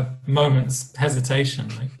 without a moment's hesitation.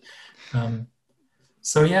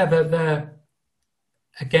 So yeah, they're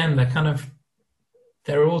again,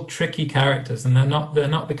 they're all tricky characters, and they're not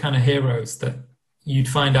the kind of heroes that you'd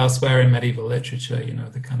find elsewhere in medieval literature.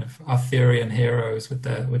 The kind of Arthurian heroes with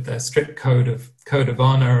their strict code of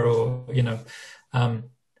honor, or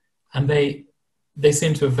and they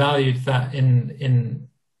seem to have valued that in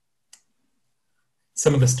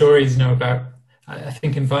some of the stories, about, I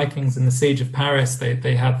think in Vikings, in the Siege of Paris,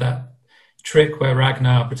 they had that trick where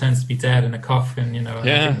Ragnar pretends to be dead in a coffin,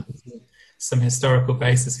 Yeah. Some historical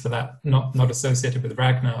basis for that, not associated with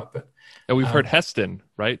Ragnar, but We've heard Heston,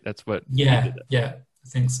 right? That's what. Yeah, I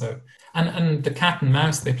think so. And the cat and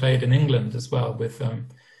mouse they played in England as well, with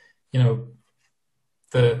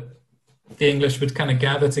the English would kind of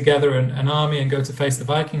gather together an army and go to face the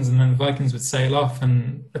Vikings, and then the Vikings would sail off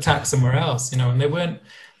and attack somewhere else, and they weren't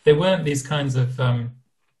these kinds of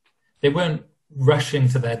they weren't rushing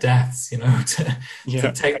to their deaths,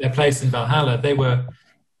 to take their place in Valhalla. They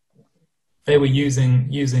were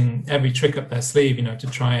using every trick up their sleeve, to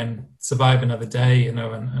try and survive another day, and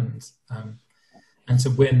to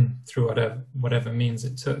win through whatever means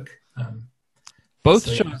it took. Both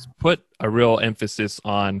shows put a real emphasis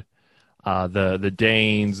on the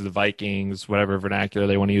Danes, the Vikings, whatever vernacular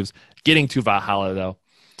they want to use, getting to Valhalla, though.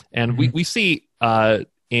 And we see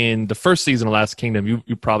in the first season of Last Kingdom,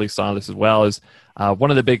 you probably saw this as well, is one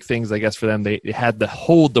of the big things, I guess, for them, they had to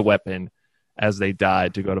hold the weapon as they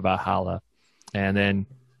died to go to Valhalla. And then,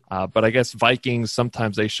 but I guess Vikings,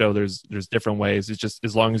 sometimes they show there's different ways. It's just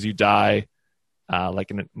as long as you die,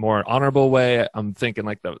 like in a more honorable way. I'm thinking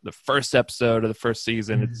like the first episode of the first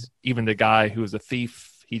season, it's even the guy who was a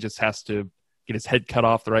thief, he just has to get his head cut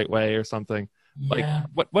off the right way or something. Yeah.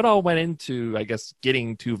 Like what all went into, I guess,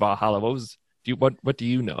 getting to Valhalla? What do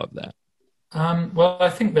you know of that? Well, I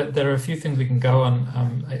think that there are a few things we can go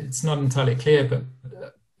on. It's not entirely clear, but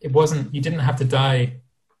you didn't have to die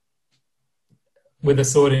with a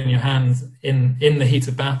sword in your hand in the heat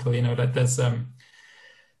of battle. Like there's a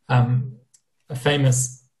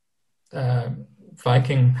famous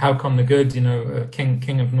Viking, Haakon the Good,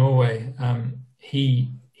 king of Norway.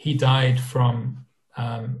 He died from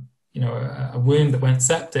a wound that went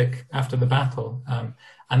septic after the battle.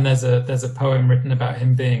 And there's a poem written about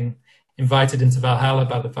him being invited into Valhalla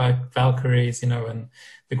by the Valkyries, and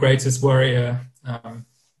the greatest warrior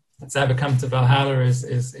that's ever come to Valhalla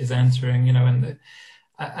is entering, and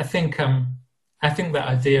I think that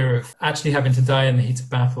idea of actually having to die in the heat of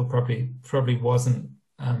battle probably wasn't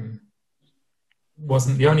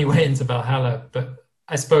the only way into Valhalla, but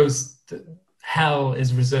I suppose hell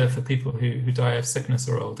is reserved for people who die of sickness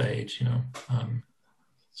or old age, and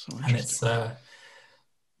it's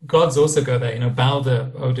gods also go there,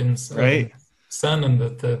 Balder, Odin's son, and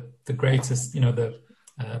the greatest,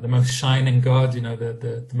 the most shining god,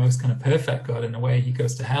 the most kind of perfect god in a way, he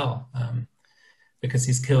goes to hell because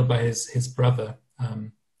he's killed by his brother.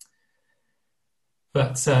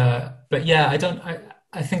 But yeah,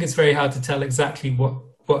 I think it's very hard to tell exactly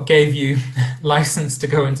what gave you license to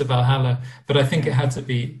go into Valhalla, but I think it had to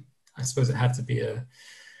be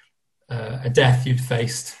a death you'd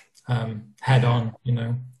faced head on,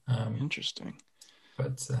 Interesting.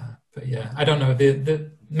 But yeah, I don't know.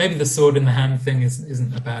 Maybe the sword in the hand thing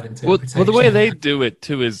isn't a bad interpretation. Well, the way they do it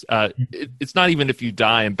too is it's not even if you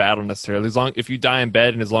die in battle necessarily. If you die in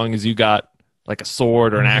bed, and as long as you got like a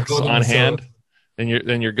sword or an axe on hand, then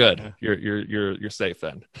you're good. You're safe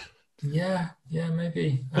then. Yeah,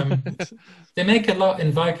 maybe. They make a lot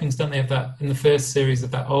in Vikings, don't they? Have that in the first series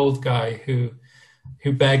of that old guy who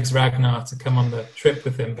begs Ragnar to come on the trip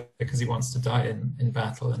with him because he wants to die in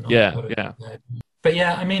battle and not yeah. But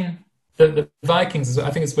yeah, I mean, the Vikings,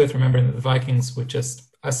 I think it's worth remembering that the Vikings were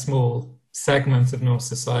just a small segment of Norse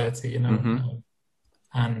society, and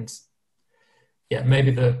yeah,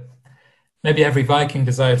 maybe every Viking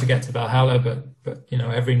desired to get to Valhalla, but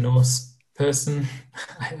every Norse person,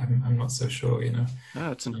 I'm not so sure, And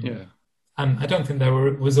I don't think there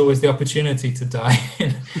was always the opportunity to die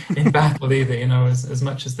in battle either, as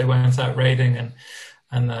much as they went out raiding and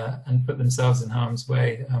put themselves in harm's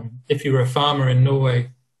way. If you were a farmer in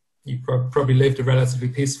Norway, you probably lived a relatively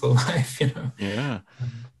peaceful life, Yeah,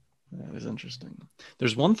 that is interesting.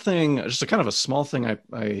 There's one thing, just a kind of a small thing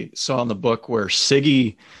I saw in the book where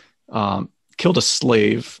Siggy killed a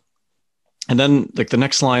slave, and then like the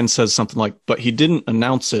next line says something like, "But he didn't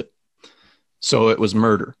announce it, so it was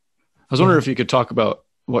murder." I was wondering if you could talk about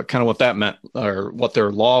what that meant, or what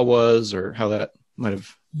their law was, or how that might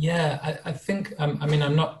have. Yeah, I think,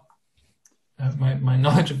 I'm not, my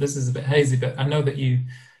knowledge of this is a bit hazy, but I know that you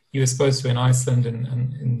you were supposed to, in Iceland and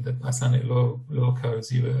in the Icelandic law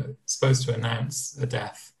codes, you were supposed to announce a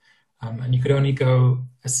death, and you could only go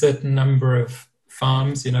a certain number of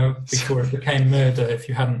farms, before it became murder if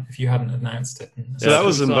you hadn't announced it. So that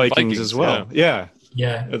was in Vikings as well. Yeah.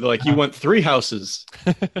 Like you went 3 houses.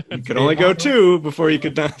 You could only go 2 before you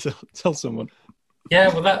could not tell someone.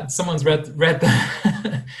 Yeah, well, someone's read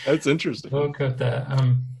that. That's interesting. Law code there.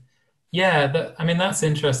 That's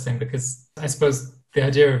interesting because I suppose the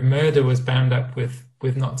idea of murder was bound up with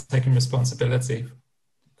not taking responsibility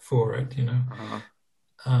for it,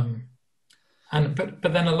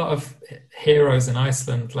 But then a lot of heroes in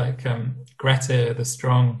Iceland, like Grettir the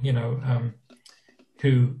Strong,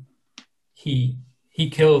 who he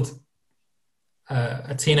killed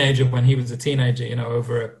a teenager when he was a teenager,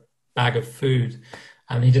 over a bag of food,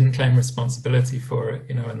 and he didn't claim responsibility for it,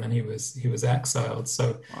 and then he was exiled.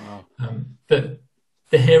 So the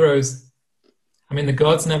heroes, the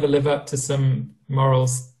gods never live up to some moral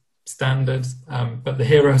standard, but the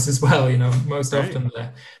heroes as well, most often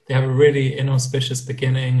they have a really inauspicious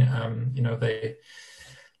beginning. They,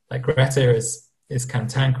 like Grettir is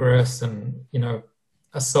cantankerous and,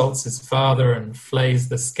 assaults his father and flays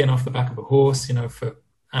the skin off the back of a horse, for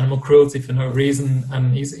animal cruelty for no reason.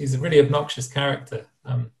 And he's a really obnoxious character.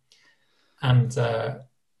 I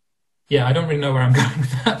don't really know where I'm going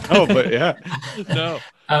with that. Oh, but yeah. No.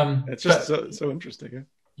 It's just so interesting.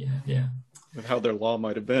 Yeah. With how their law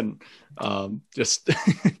might have been. Just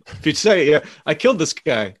if you say, I killed this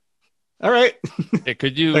guy. All right. Yeah,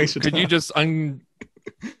 could you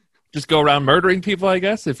just go around murdering people, I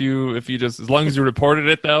guess, if you just, as long as you reported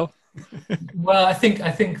it though? Well, I think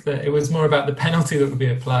that it was more about the penalty that would be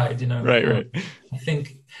applied, Right. I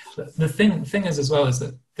think the thing is as well is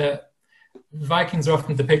that the Vikings are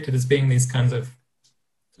often depicted as being these kinds of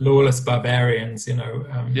lawless barbarians, who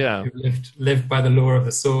lived by the law of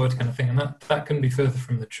the sword kind of thing, and that couldn't be further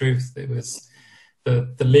from the truth. It was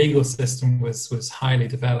the legal system was highly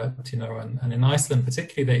developed, and in Iceland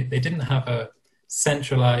particularly, they didn't have a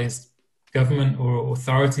centralized government or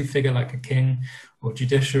authority figure like a king or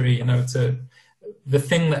judiciary. The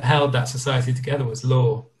thing that held that society together was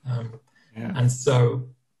law, and so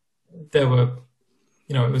there were.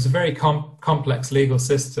 It was a very complex legal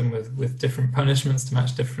system with different punishments to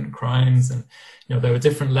match different crimes. And, there were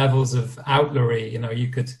different levels of outlawry. You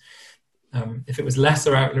could, if it was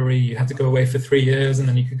lesser outlawry, you had to go away for 3 years and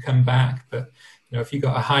then you could come back. But, if you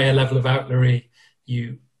got a higher level of outlawry,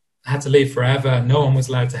 you had to leave forever. No one was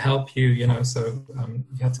allowed to help you, so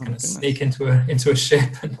you had to kind of sneak into a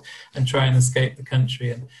ship and try and escape the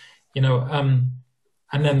country. And,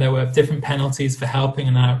 and then there were different penalties for helping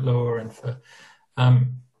an outlaw and for,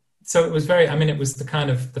 so it was it was the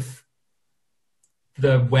kind of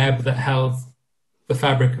the web that held the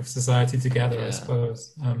fabric of society together, I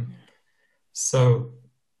suppose. So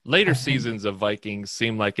later seasons of Vikings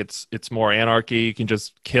seem like it's more anarchy. You can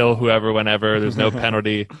just kill whoever, whenever. There's no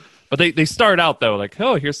penalty. But they start out though, like,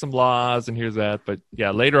 oh, here's some laws and here's that. But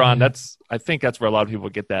yeah, later on, I think that's where a lot of people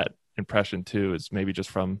get that impression too, is maybe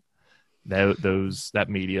just from that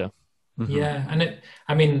media. Yeah, and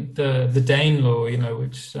the Dane law,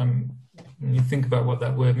 which when you think about what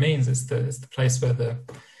that word means, it's the place where the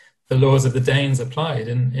laws of the Danes applied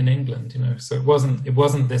in England. So it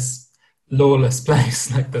wasn't this lawless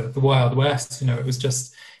place like the Wild West. It was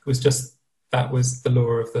just that was the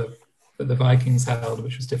law of the Vikings held,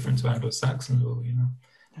 which was different to Anglo-Saxon law.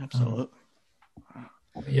 Absolutely.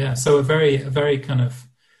 So a very kind of,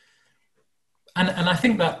 and I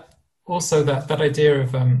think that. Also, that idea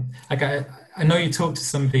of I know you talked to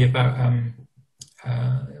somebody about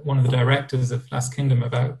one of the directors of Last Kingdom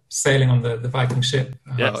about sailing on the Viking ship.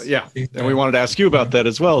 And we wanted to ask you about that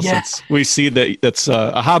as well, since we see that that's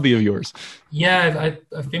a hobby of yours. Yeah,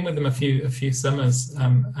 I've been with them a few summers,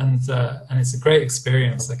 and it's a great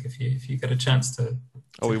experience. Like if you get a chance to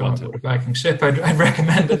go on board a Viking ship, I'd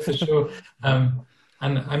recommend it for sure.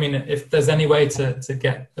 And if there's any way to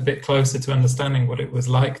get a bit closer to understanding what it was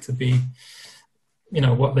like to be,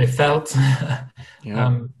 what they felt,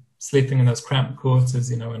 sleeping in those cramped quarters,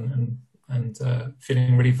 and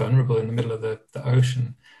feeling really vulnerable in the middle of the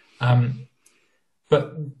ocean.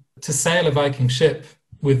 But to sail a Viking ship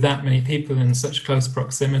with that many people in such close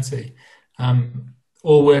proximity,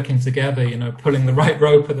 all working together, pulling the right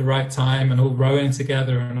rope at the right time and all rowing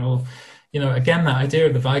together and all, again, that idea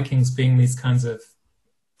of the Vikings being these kinds of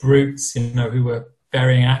brutes, who were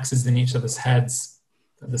burying axes in each other's heads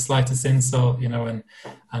at the slightest insult, and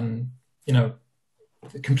the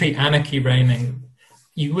complete anarchy reigning.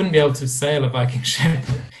 You wouldn't be able to sail a Viking ship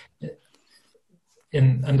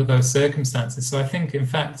under those circumstances. So I think, in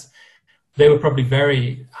fact, they were probably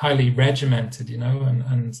very highly regimented, you know,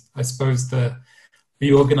 and I suppose the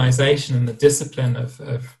organization and the discipline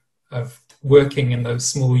of working in those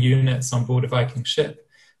small units on board a Viking ship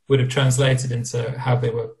would have translated into how they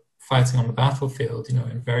were fighting on the battlefield, you know,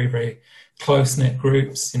 in very, very close-knit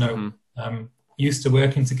groups, you know, used to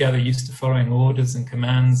working together, used to following orders and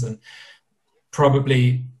commands, and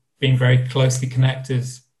probably being very closely connected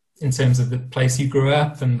in terms of the place you grew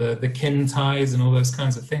up and the kin ties and all those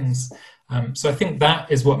kinds of things. So I think that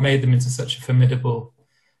is what made them into such a formidable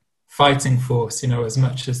fighting force, you know, as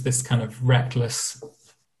much as this kind of reckless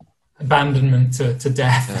abandonment to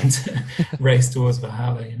death and to race towards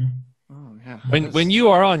Valhalla, you know. Oh, yeah. When you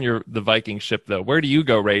are on the Viking ship, though, where do you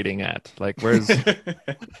go raiding at? Like, where's...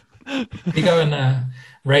 We go and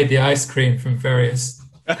raid the ice cream from various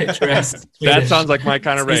picturesque That sounds like my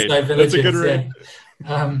kind of raid. That's a good raid.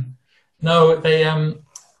 Yeah. No, they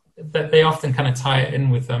often kind of tie it in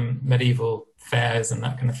with medieval fairs and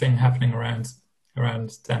that kind of thing happening around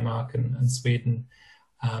Denmark and Sweden.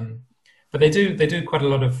 But they do quite a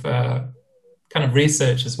lot of kind of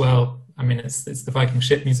research as well. I mean, it's the Viking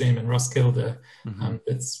Ship Museum in Roskilde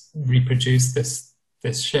that's reproduced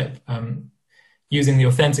this ship using the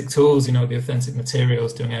authentic tools, you know, the authentic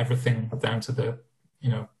materials, doing everything down to the, you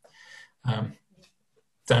know,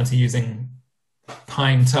 down to using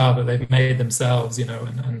pine tar that they've made themselves, you know,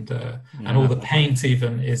 and all the paint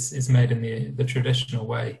even is made in the traditional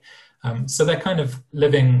way. So they're kind of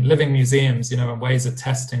living museums, you know, and ways of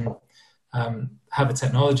testing how the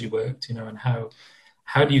technology worked, you know, and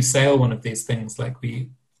how do you sail one of these things? Like we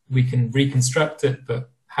can reconstruct it, but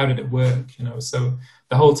how did it work, you know? So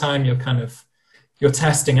the whole time you're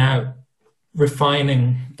testing out,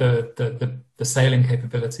 refining the sailing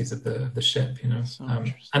capabilities of the ship, you know.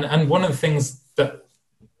 And one of the things that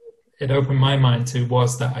it opened my mind to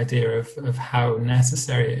was that idea of how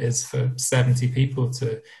necessary it is for 70 people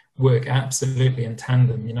to work absolutely in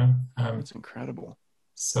tandem, you know. It's incredible.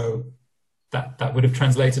 So that would have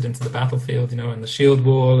translated into the battlefield, you know, and the shield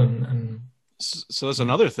wall and so that's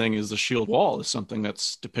another thing, is the shield wall is something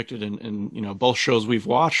that's depicted in you know, both shows we've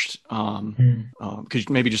watched. Could you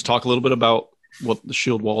maybe just talk a little bit about what the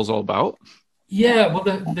shield wall is all about? Yeah, well,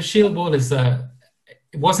 the shield wall is it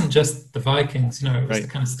wasn't just the Vikings, you know, it was the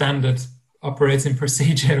kind of standard operating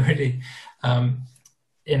procedure really,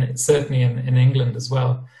 certainly in England as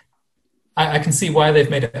well. I can see why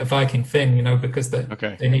they've made it a Viking thing, you know, because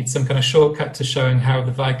they need some kind of shortcut to showing how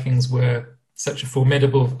the Vikings were such a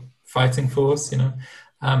formidable fighting force, you know.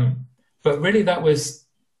 But really that was,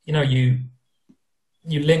 you know, you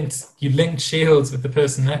linked shields with the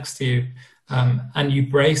person next to you, and you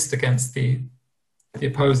braced against the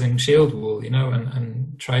opposing shield wall, you know,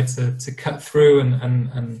 and tried to cut through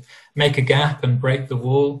and make a gap and break the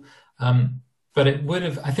wall. But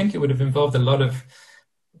I think it would have involved a lot of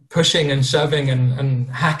pushing and shoving and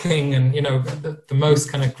hacking and, you know, the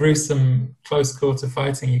most kind of gruesome close quarter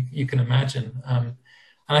fighting you can imagine.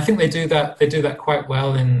 And I think they do that quite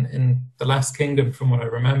well in The Last Kingdom, from what I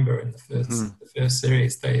remember in the first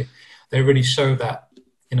series. They really show that,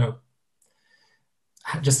 you know,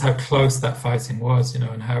 just how close that fighting was, you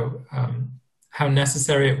know, and how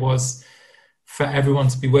necessary it was for everyone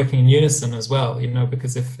to be working in unison as well, you know,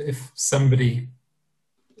 because if somebody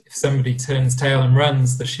turns tail and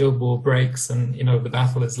runs, the shield wall breaks and, you know, the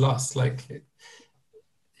battle is lost. Like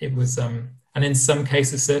it was, and in some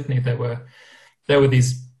cases, certainly there were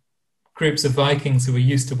these groups of Vikings who were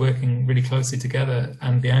used to working really closely together,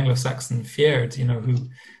 and the Anglo-Saxon Fyrd, you know, who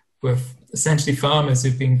were essentially farmers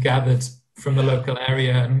who'd been gathered from the local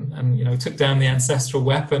area and you know, took down the ancestral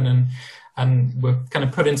weapon and were kind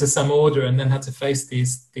of put into some order, and then had to face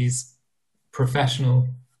these professional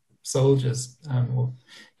soldiers, or,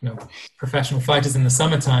 you know, professional fighters in the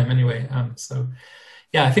summertime anyway. So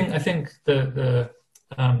yeah, I think the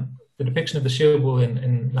depiction of the shield wall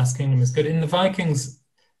in Last Kingdom is good. In the Vikings,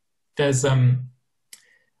 there's I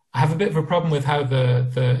have a bit of a problem with how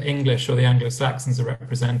the English or the Anglo-Saxons are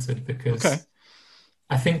represented, because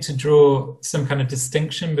I think to draw some kind of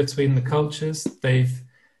distinction between the cultures, they've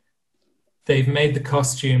made the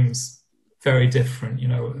costumes very different, you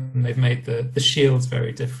know, and they've made the shields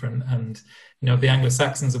very different. And, you know, the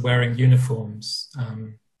Anglo-Saxons are wearing uniforms.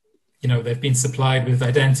 You know, they've been supplied with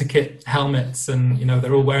identikit helmets, and, you know,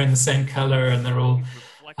 they're all wearing the same color, and they're all,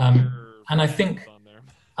 and I think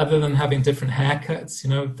other than having different haircuts, you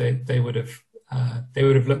know, they would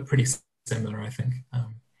have looked pretty similar, I think.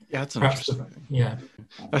 Yeah, that's interesting. Yeah.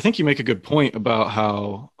 I think you make a good point about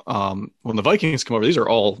how when the Vikings come over, these are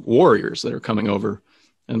all warriors that are coming over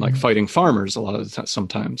and like fighting farmers a lot of the time,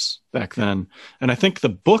 sometimes back then. And I think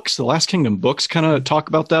the Last Kingdom books kind of talk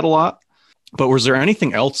about that a lot. But was there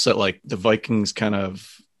anything else that like the Vikings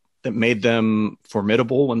that made them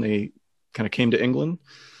formidable when they kind of came to England?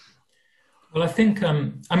 Well, I think,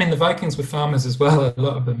 I mean, the Vikings were farmers as well, a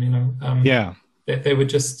lot of them, Yeah. They were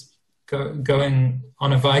just going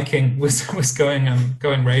on a Viking was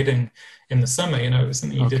going raiding in the summer, it was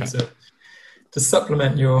something you did to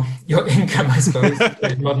supplement your income, I suppose,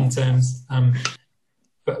 in modern terms.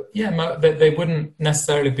 But yeah, they wouldn't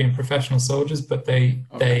necessarily have been professional soldiers, but they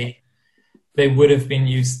would have been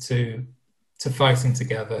used to fighting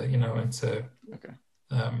together, and to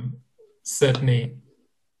certainly,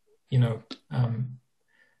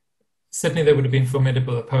 certainly they would have been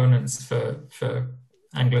formidable opponents for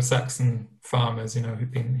Anglo-Saxon farmers,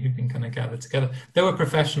 who'd been kind of gathered together. There were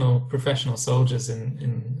professional soldiers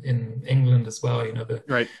in England as well,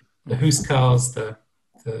 the huscarls,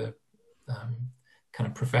 the kind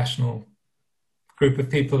of professional group of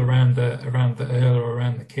people around the earl or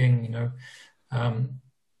around the king,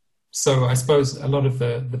 so I suppose a lot of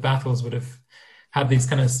the battles would have had these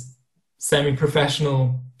kind of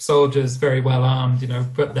semi-professional soldiers, very well armed,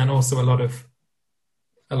 but then also a lot of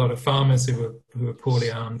farmers who were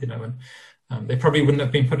poorly armed, and they probably wouldn't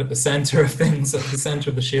have been put at the center of things, at the center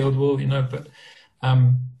of the shield wall, but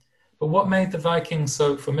what made the Vikings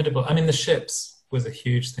so formidable? I mean, the ships was a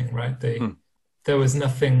huge thing, right? There was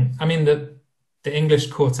nothing. I mean, the English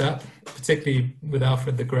caught up, particularly with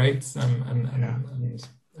Alfred the Great and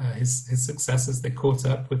his successors. They caught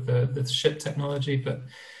up with the ship technology, but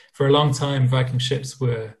for a long time, Viking ships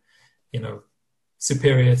were,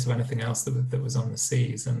 superior to anything else that was on the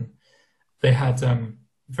seas, and they had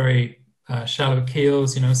very shallow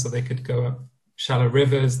keels, so they could go up shallow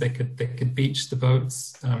rivers. They could beach the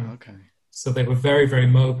boats. So they were very, very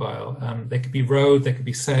mobile. They could be rowed. They could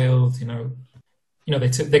be sailed.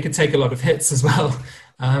 They could take a lot of hits as well.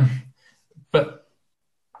 But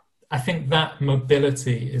I think that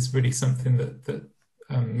mobility is really something that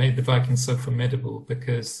made the Vikings so formidable,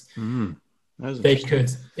 because they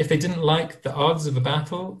could, if they didn't like the odds of a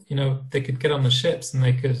battle, they could get on the ships and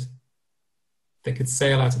they could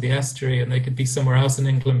sail out of the estuary and they could be somewhere else in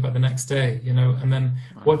England by the next day, and then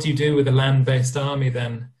what do you do with a land-based army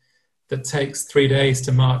then that takes 3 days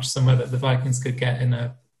to march somewhere that the Vikings could get in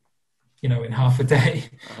in half a day?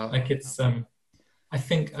 Like it's, I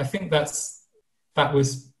think that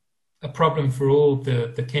was a problem for all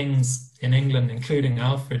the kings in England, including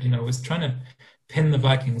Alfred, was trying to pin the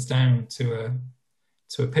Vikings down to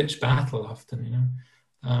a pitched battle often,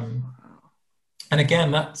 and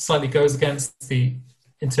again, that slightly goes against the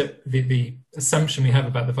assumption we have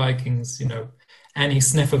about the Vikings, any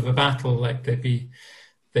sniff of a battle, like they'd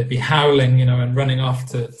be howling, and running off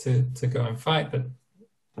to go and fight. But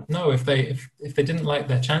no, if they didn't like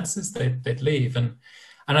their chances, they'd leave. And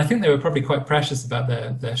I think they were probably quite precious about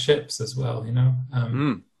their ships as well,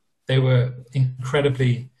 They were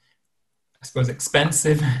incredibly, I suppose,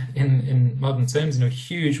 expensive in modern terms.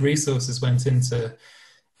 Huge resources went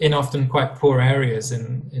in often quite poor areas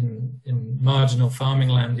in marginal farming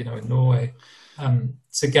land, in Norway,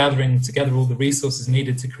 to gathering together all the resources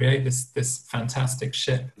needed to create this fantastic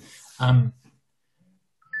ship. And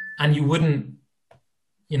you wouldn't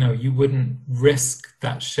risk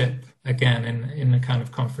that ship again in a kind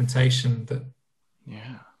of confrontation that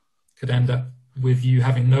could end up with you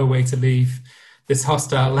having no way to leave this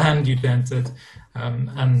hostile land you'd entered,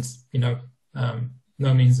 and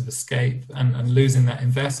no means of escape, and losing that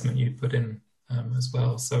investment you put in as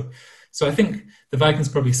well. So I think the Vikings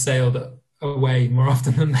probably sailed away more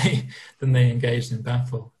often than they engaged in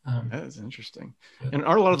battle. That is interesting. And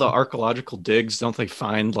are a lot of the archaeological digs, don't they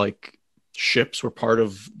find like ships were part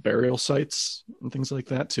of burial sites and things like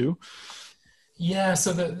that too? Yeah,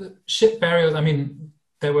 so the ship burials, I mean,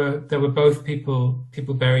 there were both people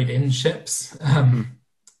buried in ships,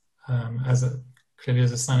 clearly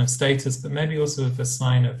as a sign of status, but maybe also as a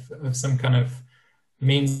sign of some kind of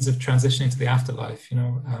means of transitioning to the afterlife.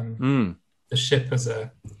 The ship as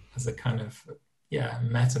a kind of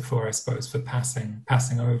metaphor, I suppose, for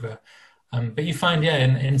passing over. But you find,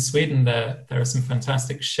 in Sweden there are some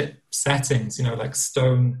fantastic ship settings, like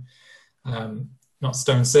stone, not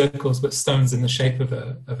stone circles, but stones in the shape of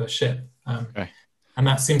a ship. And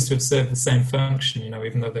that seems to have served the same function,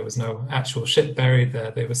 even though there was no actual ship buried there,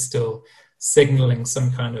 they were still signaling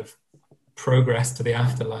some kind of progress to the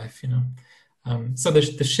afterlife, So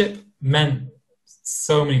the ship meant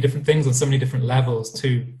so many different things on so many different levels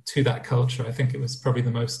to that culture. I think it was probably the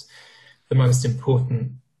most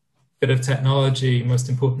important bit of technology, most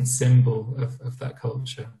important symbol of that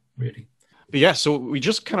culture, really. But so we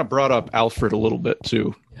just kind of brought up Alfred a little bit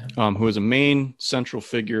too, who is a main central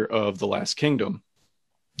figure of the Last Kingdom.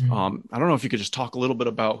 I don't know if you could just talk a little bit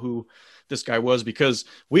about who this guy was, because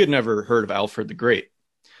we had never heard of Alfred the Great.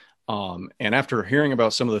 And after hearing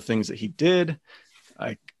about some of the things that he did,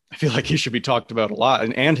 I feel like he should be talked about a lot.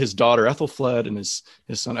 And his daughter Ethelfled and his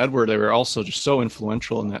son Edward, they were also just so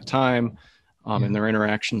influential in that time, in their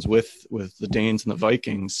interactions with the Danes and the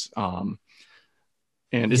Vikings. And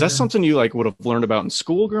is that something you like would have learned about in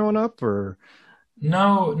school growing up, or?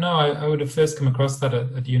 No, I would have first come across that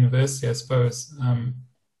at university, I suppose.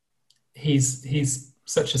 He's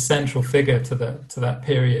such a central figure to that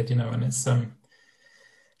period, you know, and it's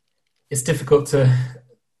difficult to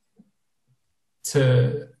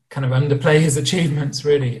kind of underplay his achievements,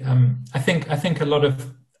 really. I think a lot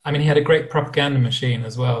of, I mean, he had a great propaganda machine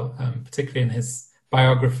as well, particularly in his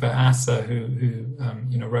biographer Asa, who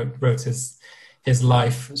you know, wrote his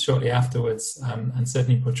life shortly afterwards, and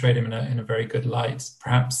certainly portrayed him in a very good light,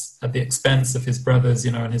 perhaps at the expense of his brothers,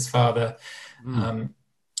 you know, and his father,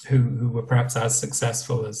 who were perhaps as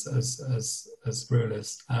successful as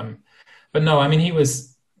rulers. But no, I mean, he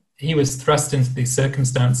was thrust into these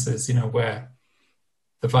circumstances, you know, where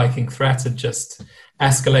the Viking threat had just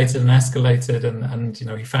escalated and you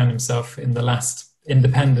know, he found himself in the last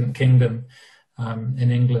independent kingdom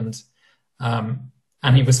in England,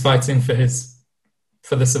 and he was fighting for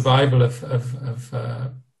the survival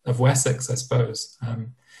of Wessex, I suppose,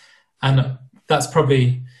 and that's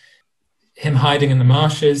probably him hiding in the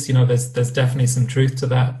marshes. You know, there's definitely some truth to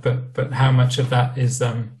that, but how much of that is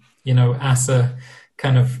you know, Asa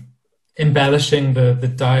kind of embellishing the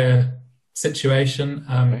dire situation,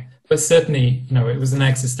 but certainly, you know, it was an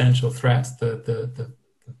existential threat, the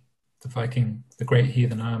Viking, the great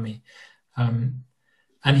heathen army,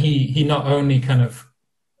 and he not only kind of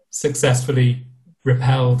successfully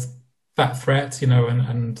repelled that threat, you know,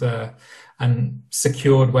 and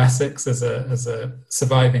secured Wessex as a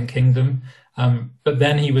surviving kingdom, but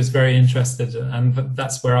then he was very interested, and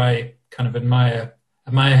that's where I kind of admire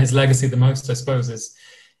his legacy the most, I suppose, is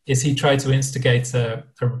he tried to instigate a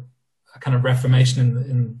kind of reformation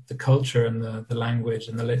in the culture and the language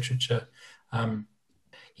and the literature.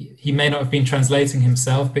 He may not have been translating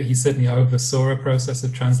himself, but he certainly oversaw a process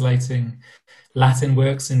of translating Latin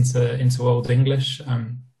works into Old English,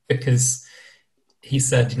 because he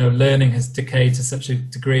said, you know, learning has decayed to such a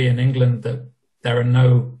degree in England that there are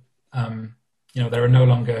no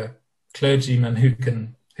longer clergymen who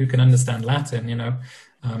can understand Latin, you know,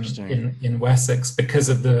 in Wessex, because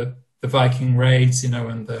of the Viking raids, you know,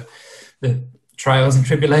 and the trials and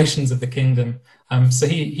tribulations of the kingdom. So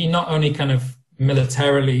he not only kind of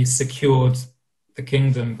militarily secured the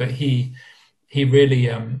kingdom, but he really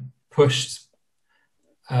pushed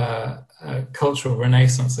a cultural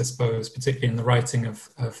renaissance, I suppose, particularly in the writing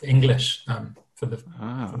of English for the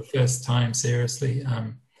first time seriously.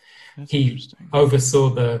 He oversaw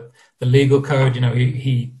the legal code. You know,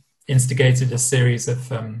 he instigated a series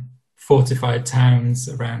of fortified towns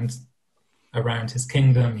around his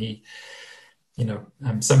kingdom. He, you know,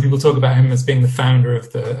 some people talk about him as being the founder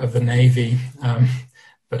of the navy,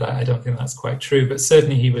 but I don't think that's quite true. But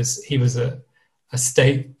certainly he was a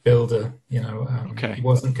state builder. You know, he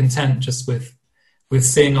wasn't content just with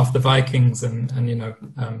seeing off the Vikings and you know,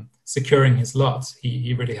 securing his lot.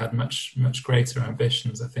 He really had much greater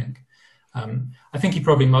ambitions, I think. I think he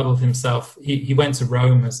probably modeled himself. He went to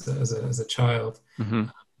Rome as a child,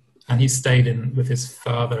 and he stayed with his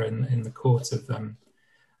father in the court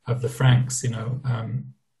of the Franks, you know,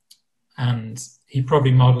 and he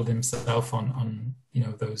probably modeled himself on you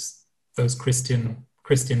know, those Christian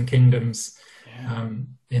kingdoms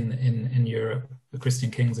in Europe, the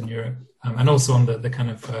Christian kings in Europe, and also on the kind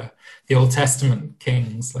of the Old Testament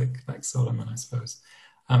kings like Solomon, I suppose.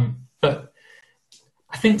 But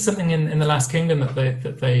I think something in the Last Kingdom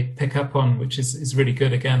that they pick up on, which is really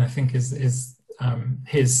good, again, I think is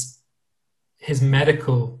his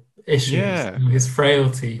medical issues, his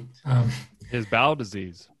frailty, his bowel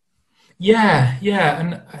disease.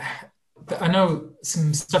 And I know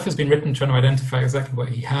some stuff has been written trying to identify exactly what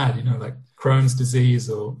he had, you know, like Crohn's disease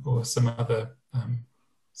or some other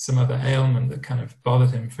ailment that kind of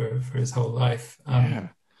bothered him for his whole life.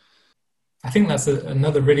 I think that's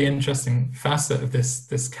another really interesting facet of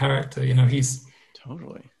this character. You know, he's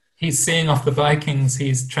seeing off the Vikings.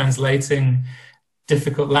 He's translating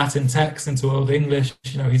difficult Latin texts into Old English.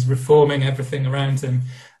 You know, he's reforming everything around him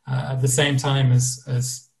at the same time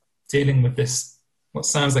as dealing with this, what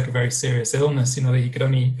sounds like a very serious illness. You know, that he could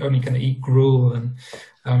only kind of eat gruel and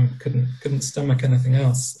couldn't stomach anything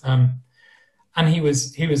else. And he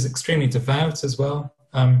was extremely devout as well.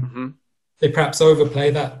 They perhaps overplay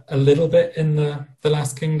that a little bit in the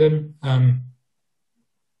Last Kingdom.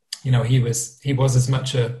 he was as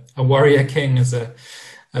much a warrior king as a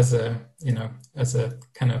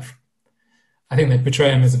kind of, I think they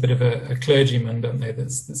portray him as a bit of a clergyman, don't they?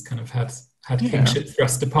 That's kind of had kingship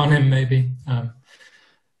thrust upon him, maybe.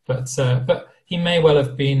 But he may well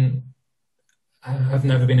have been, have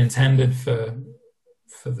never been intended for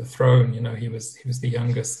the throne. He was the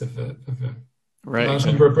youngest of a large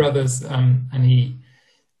number of brothers, and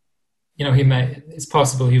it's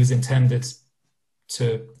possible he was intended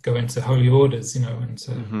to go into holy orders, and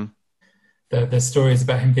to, there's stories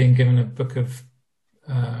about him being given a book of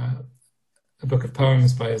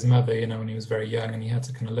poems by his mother, when he was very young, and he had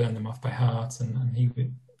to kind of learn them off by heart. And he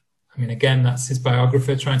would, again, that's his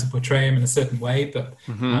biographer trying to portray him in a certain way, but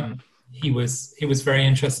he was very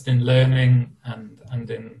interested in learning and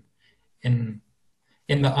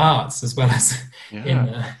in the arts, as well as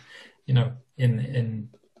in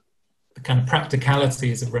the kind of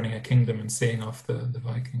practicalities of running a kingdom and seeing off the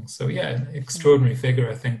Vikings. So an extraordinary figure,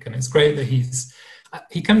 I think, and it's great that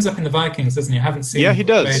he comes up in the Vikings, doesn't he? I haven't seen. Yeah, he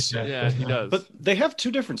does. He does. But they have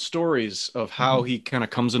two different stories of how he kind of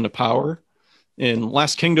comes into power. In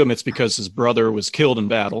Last Kingdom, it's because his brother was killed in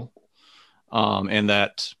battle, and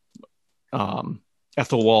that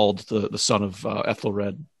Ethelwald, the son of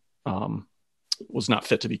Ethelred, was not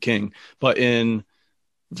fit to be king. But in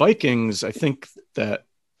Vikings, I think that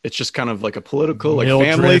it's just kind of like a political,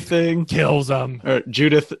 family thing. Kills him. Or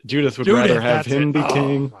Judith would rather have him be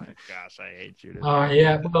king. Oh my gosh, I hate Judith. Oh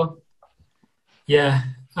yeah, well, yeah.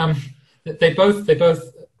 They both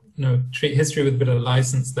treat history with a bit of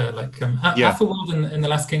license there. Like Ethelwald in the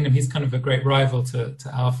Last Kingdom, he's kind of a great rival to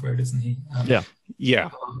Alfred, isn't he? Yeah.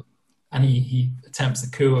 And he attempts a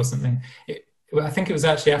coup or something. I think it was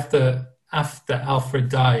actually after Alfred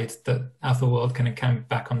died that Ethelwald kind of came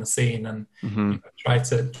back on the scene and tried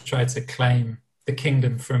to claim the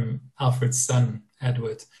kingdom from Alfred's son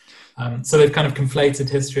Edward. So they've kind of conflated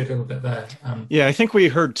history a little bit there. I think we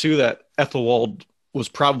heard too that Ethelwald was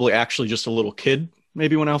probably actually just a little kid,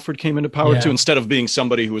 maybe when Alfred came into power too, instead of being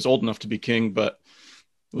somebody who was old enough to be king, but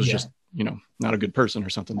was just not a good person or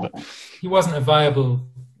something. But he wasn't a viable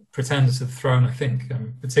pretender to the throne, I think,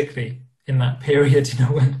 particularly in that period,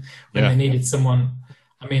 when they needed someone.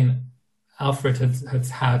 Alfred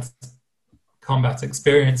had combat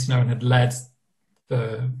experience, and had led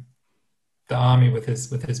the army with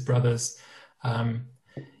his brothers. And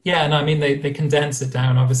they condense it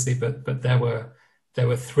down, obviously, but there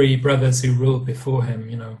were three brothers who ruled before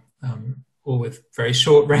him, all with very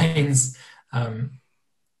short reigns.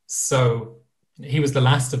 So he was the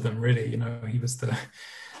last of them, really. He was the.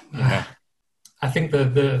 I think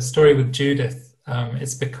the story with Judith,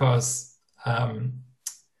 it's because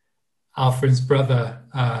Alfred's brother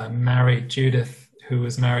married Judith, who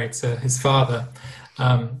was married to his father.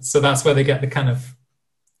 So that's where they get the kind of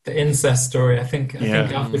the incest story. I think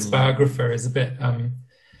Alfred's biographer is a bit.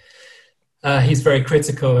 He's very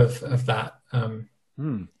critical of that,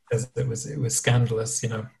 because it was scandalous,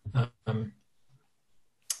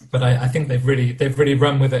 But I think they've really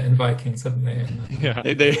run with it in Vikings, haven't they? And,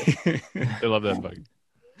 they love that book.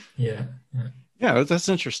 Yeah. Yeah, that's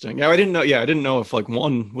interesting. I didn't know if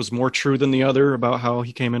one was more true than the other about how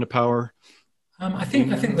he came into power. I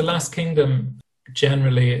think the Last Kingdom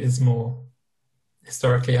generally is more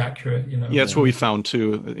historically accurate. Yeah, that's what we found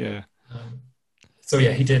too. Yeah.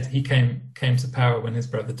 He came to power when his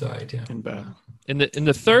brother died. Yeah. In battle. In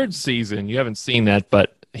the third season, you haven't seen that,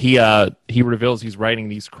 but he reveals he's writing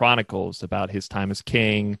these chronicles about his time as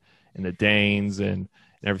king and the Danes and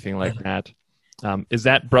everything like that. Is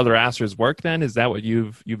that Brother Asser's work then? Is that what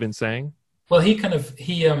you've been saying? Well, he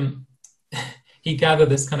gathered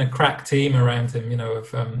this kind of crack team around him,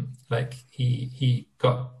 he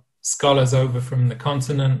got scholars over from the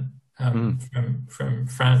continent, from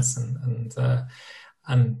France,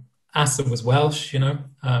 and Asser was Welsh,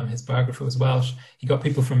 his biographer was Welsh. He got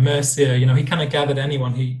people from Mercia, he kind of gathered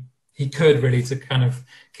anyone he could really to kind of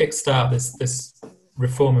kickstart this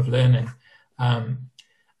reform of learning.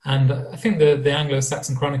 And I think the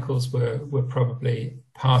Anglo-Saxon Chronicles were probably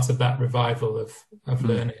part of that revival of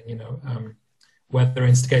learning, whether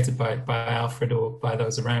instigated by Alfred or by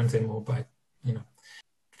those around him, or by,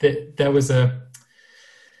 there was a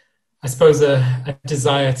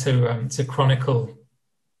desire to chronicle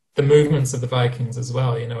the movements of the Vikings as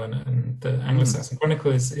well, and the Anglo-Saxon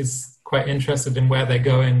Chronicle is quite interested in where they're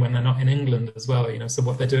going when they're not in England as well, so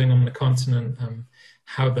what they're doing on the continent,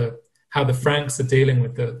 how the Franks are dealing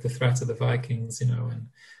with the threat of the Vikings, and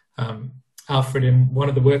Alfred, in one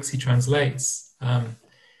of the works he translates,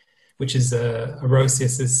 which is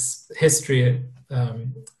Orosius's history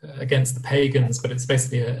against the pagans, but it's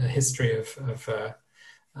basically a history of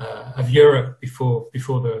Europe before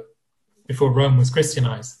Rome was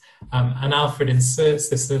Christianized. And Alfred inserts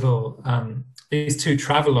this little these two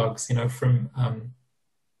travelogues,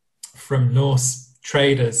 from Norse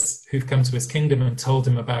traders who've come to his kingdom and told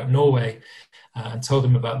him about Norway and told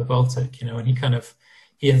him about the Baltic, and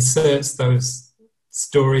he inserts those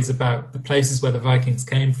stories about the places where the Vikings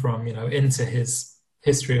came from, into his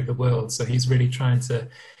history of the world. So he's really trying to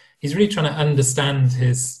understand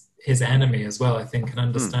his enemy as well, I think, and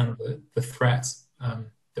understand the threat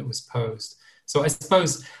that was posed. So I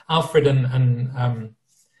suppose Alfred and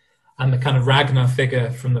the kind of Ragnar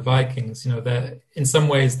figure from the Vikings, they're in some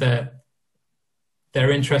ways they're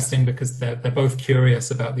interesting because they're both curious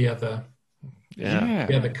about the other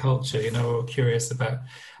culture, or curious about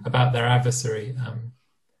their adversary.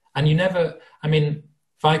 And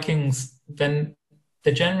Vikings, then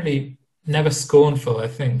they're generally never scornful, I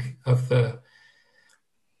think, of the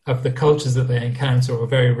cultures that they encounter, or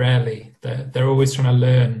very rarely. They're always trying to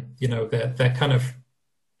learn.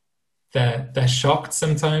 They're shocked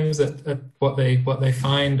sometimes at what they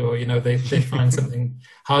find, or they find something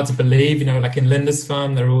hard to believe. Like in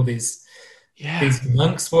Lindisfarne, there are all these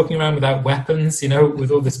monks walking around without weapons,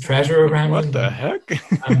 with all this treasure around. What the heck?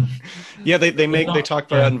 They talk about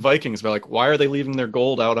that in Vikings about why are they leaving their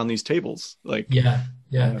gold out on these tables?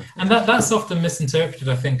 And that's often misinterpreted,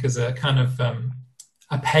 I think, as a kind of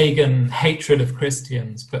a pagan hatred of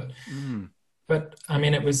Christians. But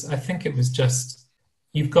it was just,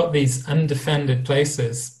 you've got these undefended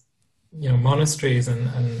places, monasteries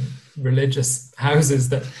and religious houses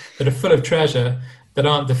that are full of treasure that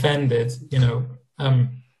aren't defended.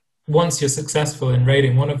 Once you're successful in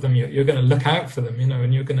raiding one of them, you're going to look out for them,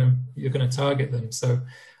 and you're going to target them. So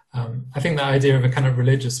I think the idea of a kind of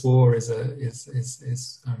religious war is a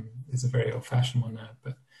very old-fashioned one now.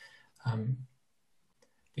 But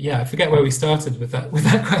I forget where we started with that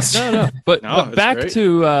question. But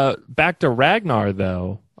back to Ragnar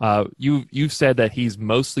though. You've said that he's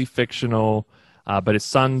mostly fictional, but his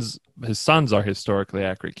sons are historically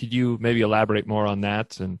accurate. Could you maybe elaborate more on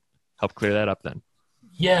that and help clear that up then?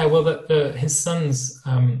 Yeah, well, his sons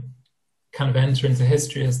kind of enter into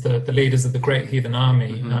history as the leaders of the Great Heathen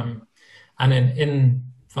Army. And in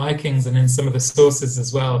Vikings and in some of the sources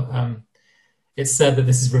as well, it's said that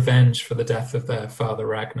this is revenge for the death of their father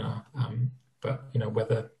Ragnar. But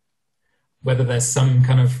whether there's some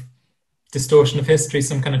kind of distortion of history,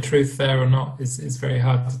 some kind of truth there or not, is very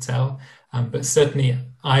hard to tell. But certainly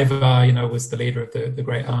Ivar, was the leader of the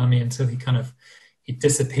Great Army until he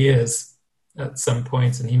disappears at some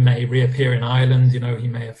point, and he may reappear in Ireland. He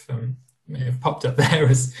may have popped up there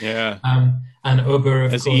as and Uber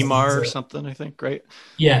as Emar or something, I think, right?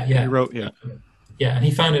 Yeah. He wrote, and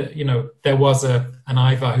he founded, there was an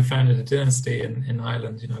Ivar who founded a dynasty in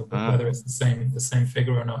Ireland, but whether it's the same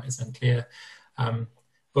figure or not is unclear.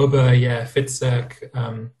 Uber,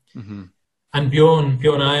 Fitzurk, and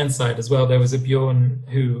Bjorn Ironside as well. There was a Bjorn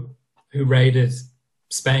who raided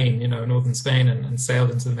Spain, northern Spain, and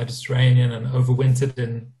sailed into the Mediterranean and overwintered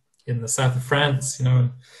in the south of France,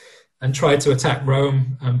 and tried to attack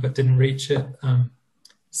Rome, but didn't reach it.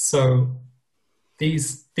 So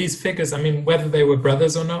these figures, whether they were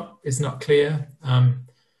brothers or not is not clear.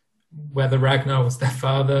 Whether Ragnar was their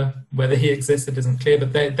father, whether he existed isn't clear,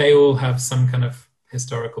 but they all have some kind of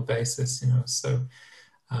historical basis, So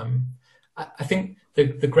I think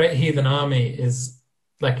the Great Heathen Army is,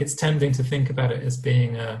 it's tempting to think about it as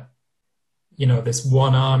being this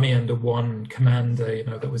one army under one commander,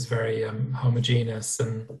 that was very homogeneous.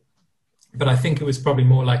 But I think it was probably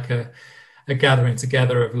more like a gathering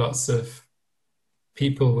together of lots of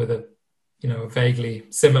people with a vaguely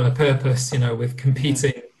similar purpose, with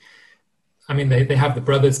competing. They have the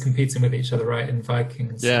brothers competing with each other, right, in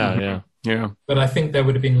Vikings. Yeah. But I think there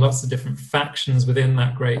would have been lots of different factions within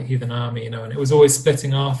that Great Heathen Army, and it was always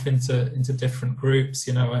splitting off into different groups,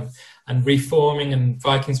 and reforming, and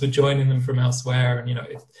Vikings were joining them from elsewhere. And,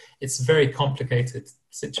 it's a very complicated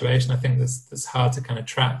situation. I think that's hard to kind of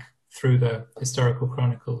track through the historical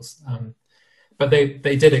chronicles. But they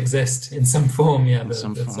did exist in some form, the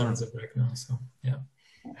sons of Ragnar. So, yeah.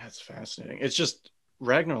 That's fascinating. It's just,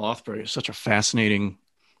 Ragnar Lothbrok is such a fascinating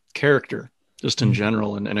character, just in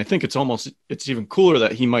general, and I think it's even cooler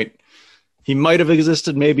that he might have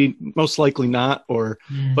existed, maybe, most likely not,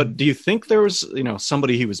 but do you think there was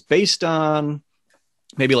somebody he was based on,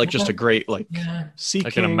 maybe just a great sea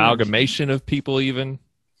king? An amalgamation of people, even?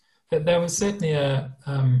 There was certainly a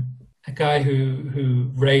guy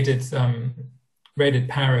who raided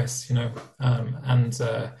Paris, and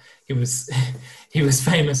he was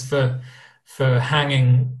famous for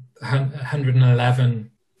hanging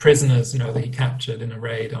 111 prisoners, that he captured in a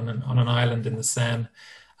raid on an island in the Seine.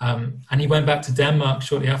 And he went back to Denmark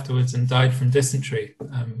shortly afterwards and died from dysentery,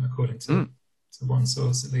 according to one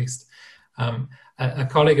source at least. A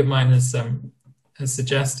colleague of mine has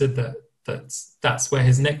suggested that's where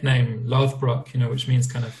his nickname Lothbrok, which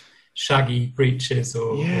means kind of shaggy breeches,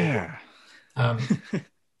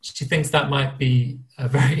 she thinks that might be a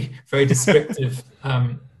very, very descriptive,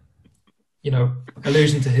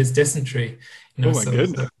 allusion to his dysentery. Oh my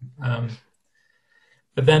goodness.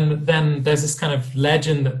 But then there's this kind of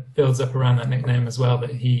legend that builds up around that nickname as well, that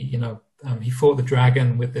he fought the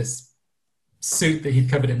dragon with this suit that he'd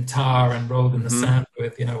covered in tar and rolled in the sand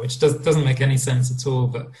with, which doesn't make any sense at all.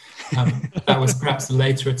 But that was perhaps a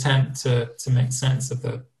later attempt to make sense of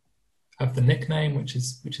the nickname, which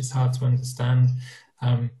is hard to understand.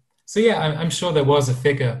 So yeah, I'm sure there was a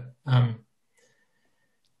figure,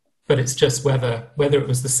 but it's just whether it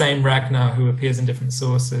was the same Ragnar who appears in different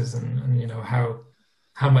sources, and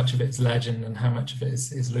how much of it's legend and how much of it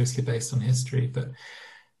is loosely based on history. But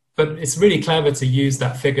it's really clever to use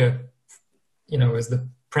that figure, as the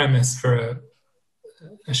premise for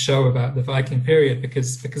a show about the Viking period,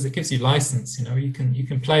 because it gives you license. You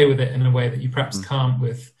can play with it in a way that you perhaps can't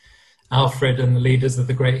with Alfred and the leaders of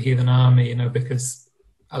the Great Heathen Army, because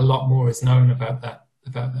a lot more is known about that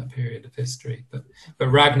period of history. But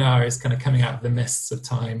Ragnar is kind of coming out of the mists of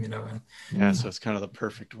time, so it's kind of the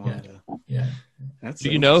perfect one. Yeah. Do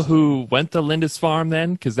you know who went to Lindisfarne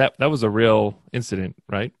then? Because that was a real incident,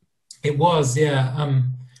 right? It was, yeah.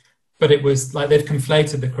 But it was like they've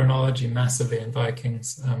conflated the chronology massively in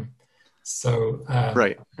Vikings.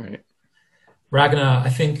 Right. Ragnar, I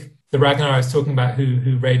think the Ragnar I was talking about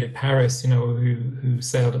who raided Paris, who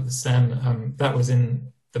sailed up the Seine, that was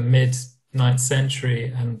in the mid 9th century,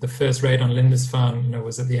 and the first raid on Lindisfarne,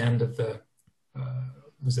 was at the end of the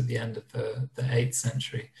 8th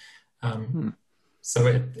century.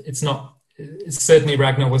 So it's certainly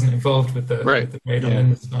Ragnar wasn't involved with the raid on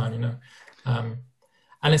Lindisfarne,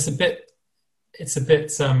 and it's a bit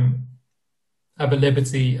of a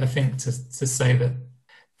liberty, I think, to say that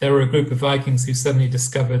there were a group of Vikings who suddenly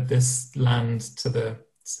discovered this land to the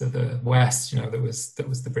west, that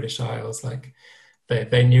was the British Isles. Like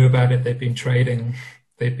they knew about it, they'd been trading,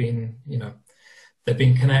 there'd been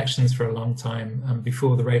connections for a long time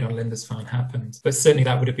before the raid on Lindisfarne happened. But certainly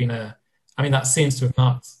that would have been that seems to have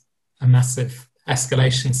marked a massive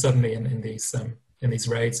escalation suddenly in these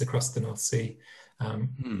raids across the North Sea.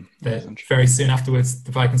 Very soon afterwards,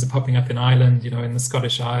 the Vikings are popping up in Ireland, in the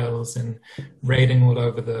Scottish Isles, and raiding all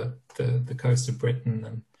over the coast of Britain.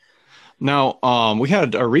 And now, we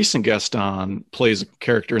had a recent guest on, plays a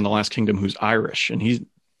character in The Last Kingdom who's Irish, and he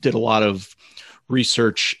did a lot of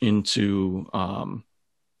research into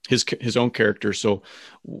his own character. So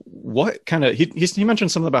what kind of, he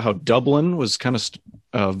mentioned something about how Dublin was kind of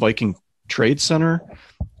a Viking trade center,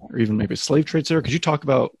 or even maybe a slave trade center. Could you talk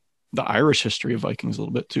about the Irish history of Vikings a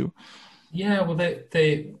little bit too? Yeah, well,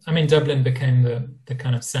 Dublin became the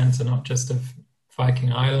kind of center, not just of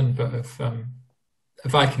Viking Island, but of a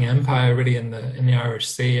Viking empire, really, in the Irish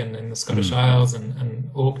Sea and in the Scottish Isles and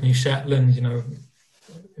Orkney, Shetland,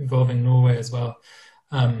 involving Norway as well.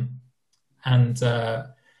 And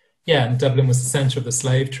Dublin was the center of the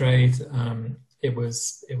slave trade. It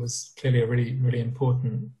was clearly a really, really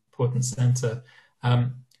important center.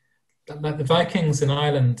 Like the Vikings in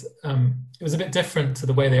Ireland, it was a bit different to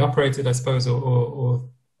the way they operated, I suppose, or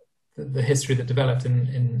the history that developed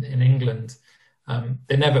in England.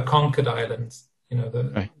 They never conquered Ireland.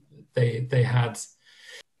 They had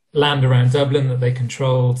land around Dublin that they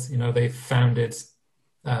controlled. They founded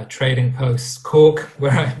trading posts. Cork,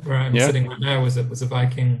 where I'm sitting right now, was a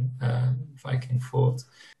Viking fort.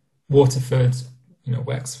 Waterford,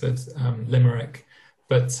 Wexford, Limerick,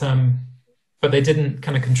 but they didn't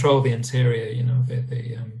kind of control the interior.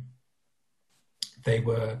 They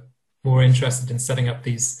were more interested in setting up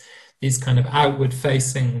these kind of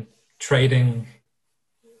outward-facing trading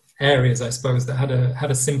areas, I suppose, that had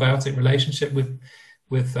a symbiotic relationship with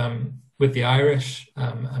the Irish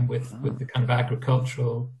and with the kind of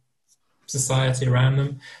agricultural society around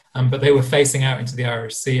them. But they were facing out into the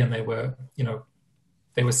Irish Sea, and they were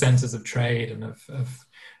centers of trade and of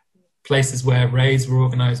places where raids were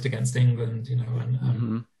organized against England,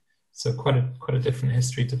 so quite a different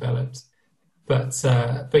history developed. But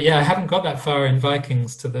yeah, I haven't got that far in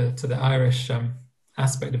Vikings to the Irish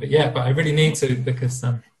aspect of it yet, but I really need to, because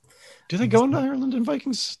do they go into Ireland in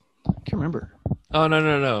Vikings? I can't remember. Oh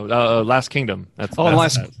no! Last Kingdom.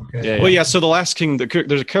 Last. Okay. Yeah. Well, yeah. So the Last King,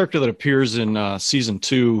 there's a character that appears in season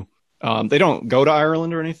 2 They don't go to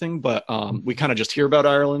Ireland or anything, but we kind of just hear about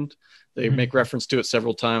Ireland. They make reference to it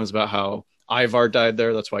several times about how Ivar died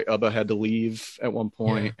there. That's why Ubba had to leave at one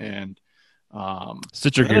point. And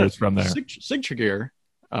Sigtryggr is from there. Sigtryggr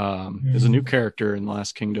is a new character in the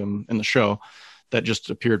Last Kingdom in the show that just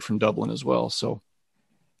appeared from Dublin as well. So,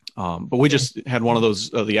 but we just had one of those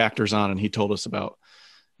the actors on, and he told us about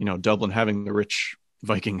Dublin having the rich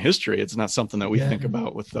Viking history. It's not something that we think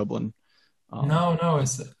about with Dublin. No.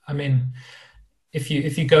 I mean, if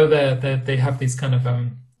you go there, they have these kind of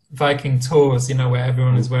Viking tours, where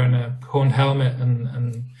everyone is wearing a horned helmet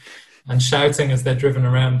and shouting as they're driven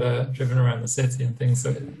around the city and things.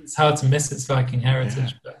 So it's hard to miss its Viking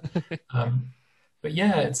heritage. Yeah. But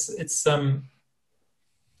yeah, it's.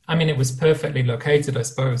 I mean, it was perfectly located, I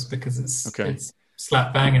suppose, because it's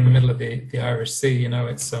slap bang in the middle of the Irish Sea.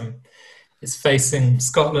 It's facing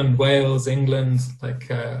Scotland, Wales, England,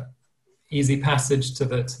 like easy passage to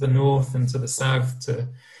the north and to the south to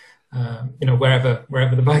wherever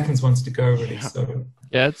the Vikings wanted to go, really. So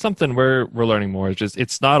yeah, it's something we're learning more.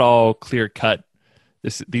 It's not all clear cut.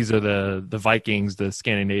 These are the Vikings, the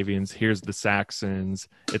Scandinavians. Here's the Saxons.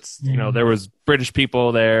 It's there was British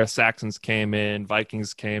people there. Saxons came in.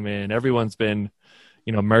 Vikings came in. Everyone's been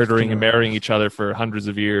murdering and marrying each other for hundreds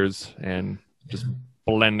of years and just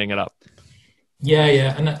blending it up.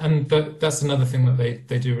 Yeah, and that's another thing that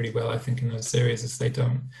they do really well, I think, in those series is they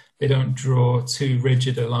don't draw too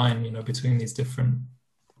rigid a line, between these different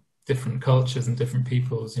cultures and different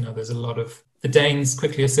peoples. There's a lot of the Danes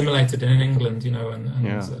quickly assimilated in England,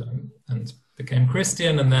 and became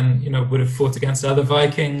Christian, and then would have fought against other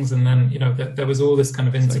Vikings, and then there was all this kind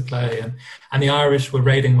of interplay, and the Irish were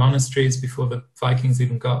raiding monasteries before the Vikings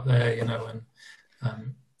even got there, and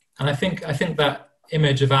I think that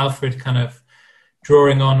image of Alfred kind of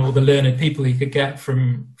drawing on all the learned people he could get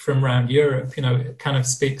from around Europe, it kind of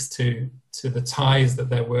speaks to the ties that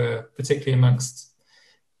there were, particularly amongst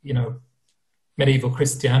early medieval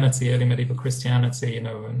Christianity, and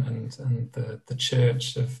the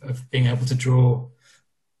church of being able to draw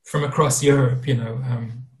from across Europe,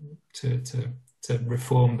 to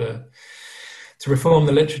reform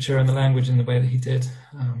the literature and the language in the way that he did.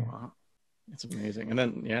 Wow. It's amazing. And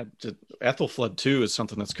then, Ethelfled too is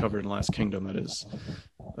something that's covered in Last Kingdom that is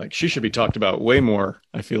like, she should be talked about way more,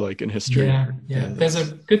 I feel like, in history. Yeah. There's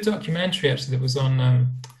a good documentary actually that was on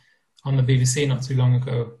the BBC not too long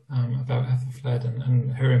ago about Ethelfled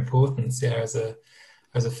and her importance, as a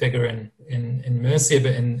figure in Mercia,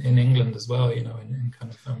 but in England as well, in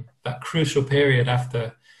kind of that crucial period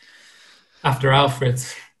after Alfred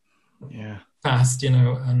passed,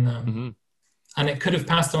 and it could have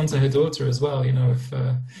passed on to her daughter as well,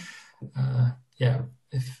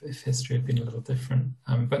 if history had been a little different.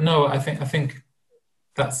 But no, I think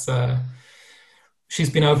that's she's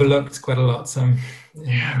been overlooked quite a lot in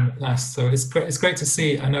the past. So it's great to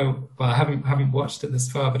see. I know. Well, I haven't watched it this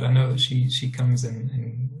far, but I know that she comes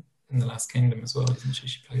in the Last Kingdom as well, isn't she?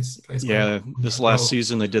 She plays. Yeah, this last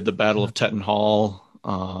season they did the Battle of Tetton Hall,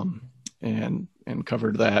 and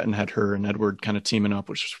covered that and had her and Edward kind of teaming up,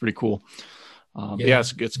 which was pretty cool.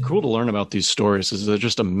 It's cool to learn about these stories. They're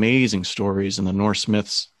just amazing stories, and the Norse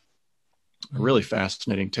myths are really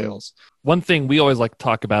fascinating tales. One thing we always like to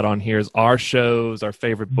talk about on here is our shows, our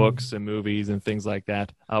favorite books and movies and things like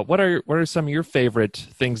that. What are some of your favorite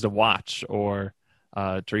things to watch or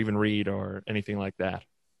to even read or anything like that?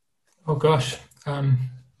 Oh gosh,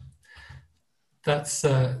 that's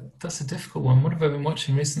a difficult one. What have I been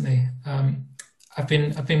watching recently? I've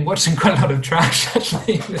been watching quite a lot of trash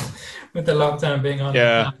actually with the lockdown being on.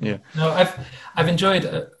 Yeah. No, I have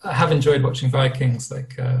enjoyed watching Vikings.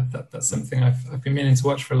 Like that's something I've been meaning to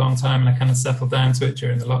watch for a long time, and I kind of settled down to it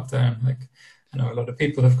during the lockdown. Like I know a lot of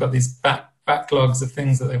people have got these backlogs of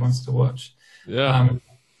things that they wanted to watch. Yeah.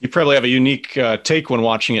 You probably have a unique take when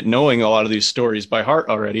watching it, knowing a lot of these stories by heart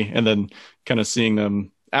already, and then kind of seeing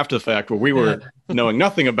them after the fact, where we were knowing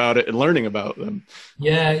nothing about it and learning about them.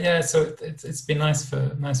 Yeah. So it's been nice for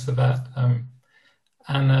that.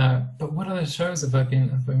 But what other shows have I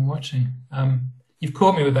been watching? You've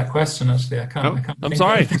caught me with that question. Actually, I can't. I'm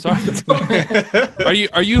sorry.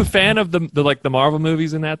 Are you a fan of the Marvel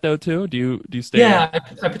movies in that though too? Do you stay? Yeah,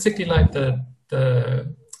 I particularly like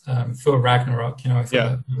the Thor Ragnarok. I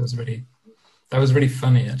thought that was really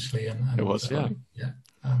funny actually. And it was. Yeah.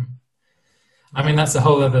 I mean, that's a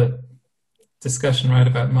whole other discussion, right,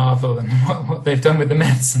 about Marvel and what they've done with the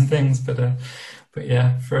myths and things. But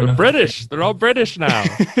yeah, they're British. They're all British now.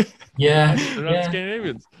 Yeah, they're not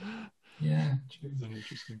Scandinavians. Yeah, true.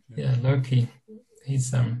 Yeah, Loki. He's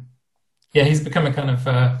become a kind of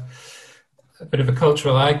a bit of a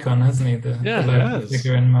cultural icon, hasn't he? The local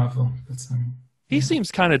figure in Marvel. But, he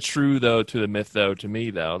seems kind of true, though, to the myth, though, to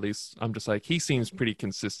me, though. At least I'm just like, he seems pretty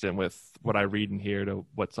consistent with what I read and hear to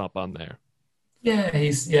what's up on there. Yeah,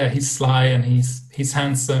 he's sly and he's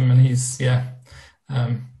handsome and he's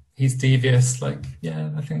devious. Like, yeah,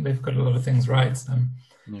 I think they've got a lot of things right.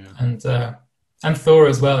 And Thor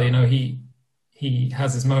as well. You know, he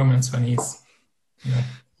has his moments when he's, you know,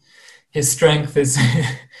 his strength is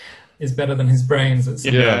is better than his brains. That's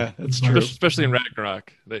true. Especially in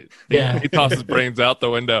Ragnarok, he tosses brains out the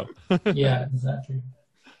window. Yeah, exactly.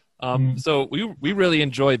 So we really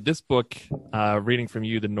enjoyed this book, reading from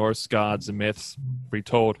you, The Norse Gods and Myths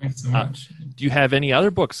Retold. Thanks so much. Do you have any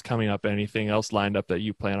other books coming up? Anything else lined up that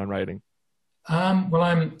you plan on writing? Well,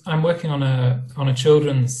 I'm working on a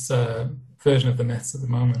children's version of the myths at the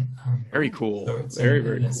moment. Very cool. So it's very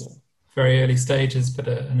cool. Very early stages, but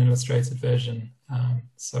an illustrated version.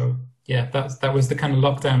 So yeah, that was the kind of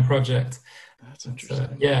lockdown project. That's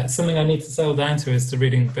interesting. It's something I need to settle down to is to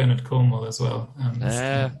reading Bernard Cornwell as well.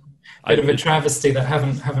 A bit of a travesty that I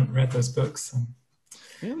haven't read those books.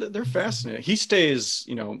 Yeah, they're fascinating. He stays,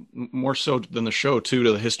 you know, more so than the show too,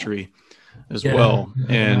 to the history as well.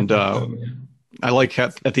 And I like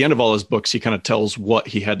at the end of all his books, he kind of tells what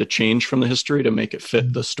he had to change from the history to make it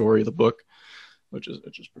fit the story of the book, which is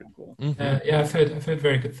pretty cool. Mm-hmm. I've heard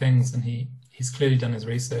very good things, and he's clearly done his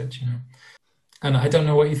research, you know. And I don't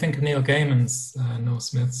know what you think of Neil Gaiman's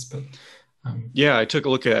Norse myths, but I took a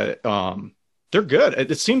look at it. They're good.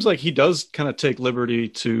 It seems like he does kind of take liberty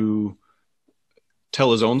to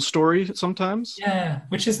tell his own story sometimes. Yeah,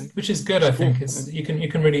 which is good. I think you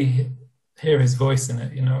can really hear his voice in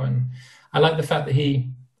it, you know. And I like the fact that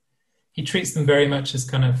he treats them very much as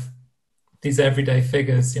kind of these everyday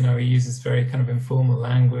figures. You know, he uses very kind of informal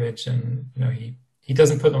language, and you know, he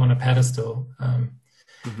doesn't put them on a pedestal.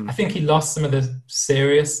 I think he lost some of the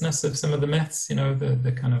seriousness of some of the myths, you know,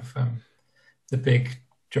 the kind of the big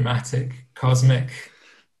dramatic cosmic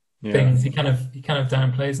things. He kind of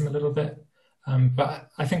downplays them a little bit, but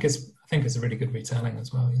I think it's a really good retelling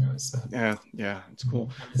as well. You know, it's it's cool.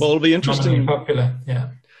 Well, it'll be interesting. Popular,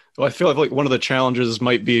 Well, I feel like one of the challenges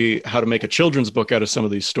might be how to make a children's book out of some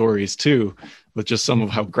of these stories too, with just some of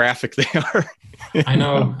how graphic they are. I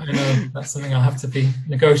know. That's something I'll have to be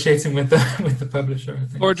negotiating with the publisher, I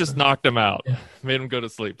think. Or just knocked them out, made them go to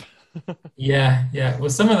sleep. Yeah. Well,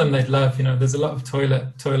 some of them they'd love. You know, there's a lot of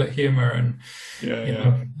toilet humor and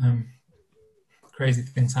crazy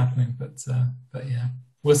things happening. But yeah,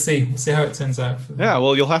 we'll see how it turns out.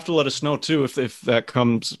 Well, you'll have to let us know too if that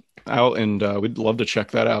comes out, and we'd love to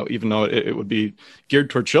check that out. Even though it would be geared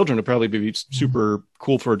toward children, it'd probably be super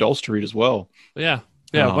cool for adults to read as well.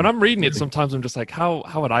 Yeah, when I'm reading it, sometimes I'm just like, how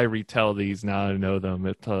would I retell these now I know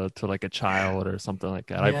them to like a child or something like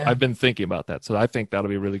that? I've been thinking about that, so I think that'll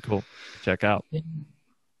be really cool to check out. Yeah.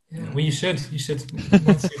 Well, you should.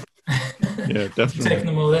 Definitely. Taking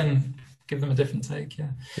them all in, give them a different take.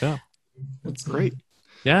 Yeah, that's great.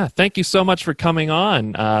 Yeah, thank you so much for coming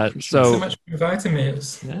on. Thanks so much for inviting me. It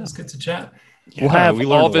was good to chat. We'll have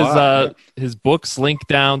all of his books linked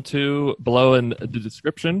down below in the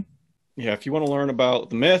description. Yeah, if you want to learn about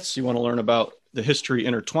the myths, you want to learn about the history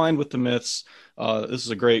intertwined with the myths, this is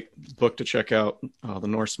a great book to check out, the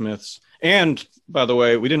Norse myths. And by the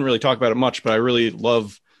way, we didn't really talk about it much, but I really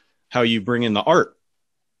love how you bring in the art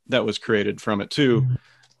that was created from it too.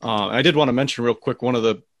 I did want to mention real quick,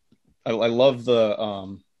 I love the, I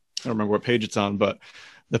don't remember what page it's on, but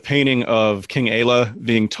the painting of King Aela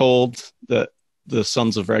being told that the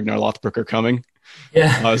sons of Ragnar Lothbrok are coming.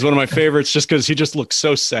 Yeah, it's one of my favorites just because he just looks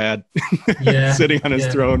so sad sitting on his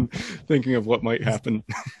throne thinking of what might happen.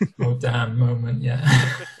 Oh, damn moment.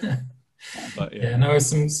 But, no,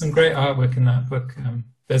 there's some great artwork in that book.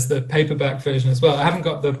 There's the paperback version as well. I haven't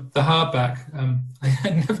got the hardback. I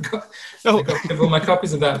never got all my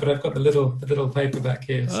copies of that, but I've got the little paperback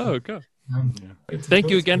here. So, okay. Thank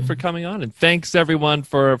you again for coming on, and thanks everyone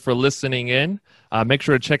for listening in. Make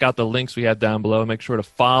sure to check out the links we have down below. Make sure to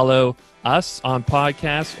follow us on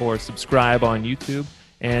podcasts or subscribe on YouTube,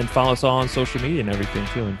 and follow us all on social media and everything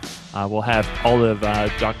too. And we'll have all of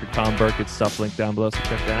Dr. Tom Birkett's stuff linked down below, so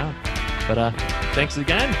check that out. But thanks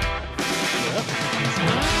again.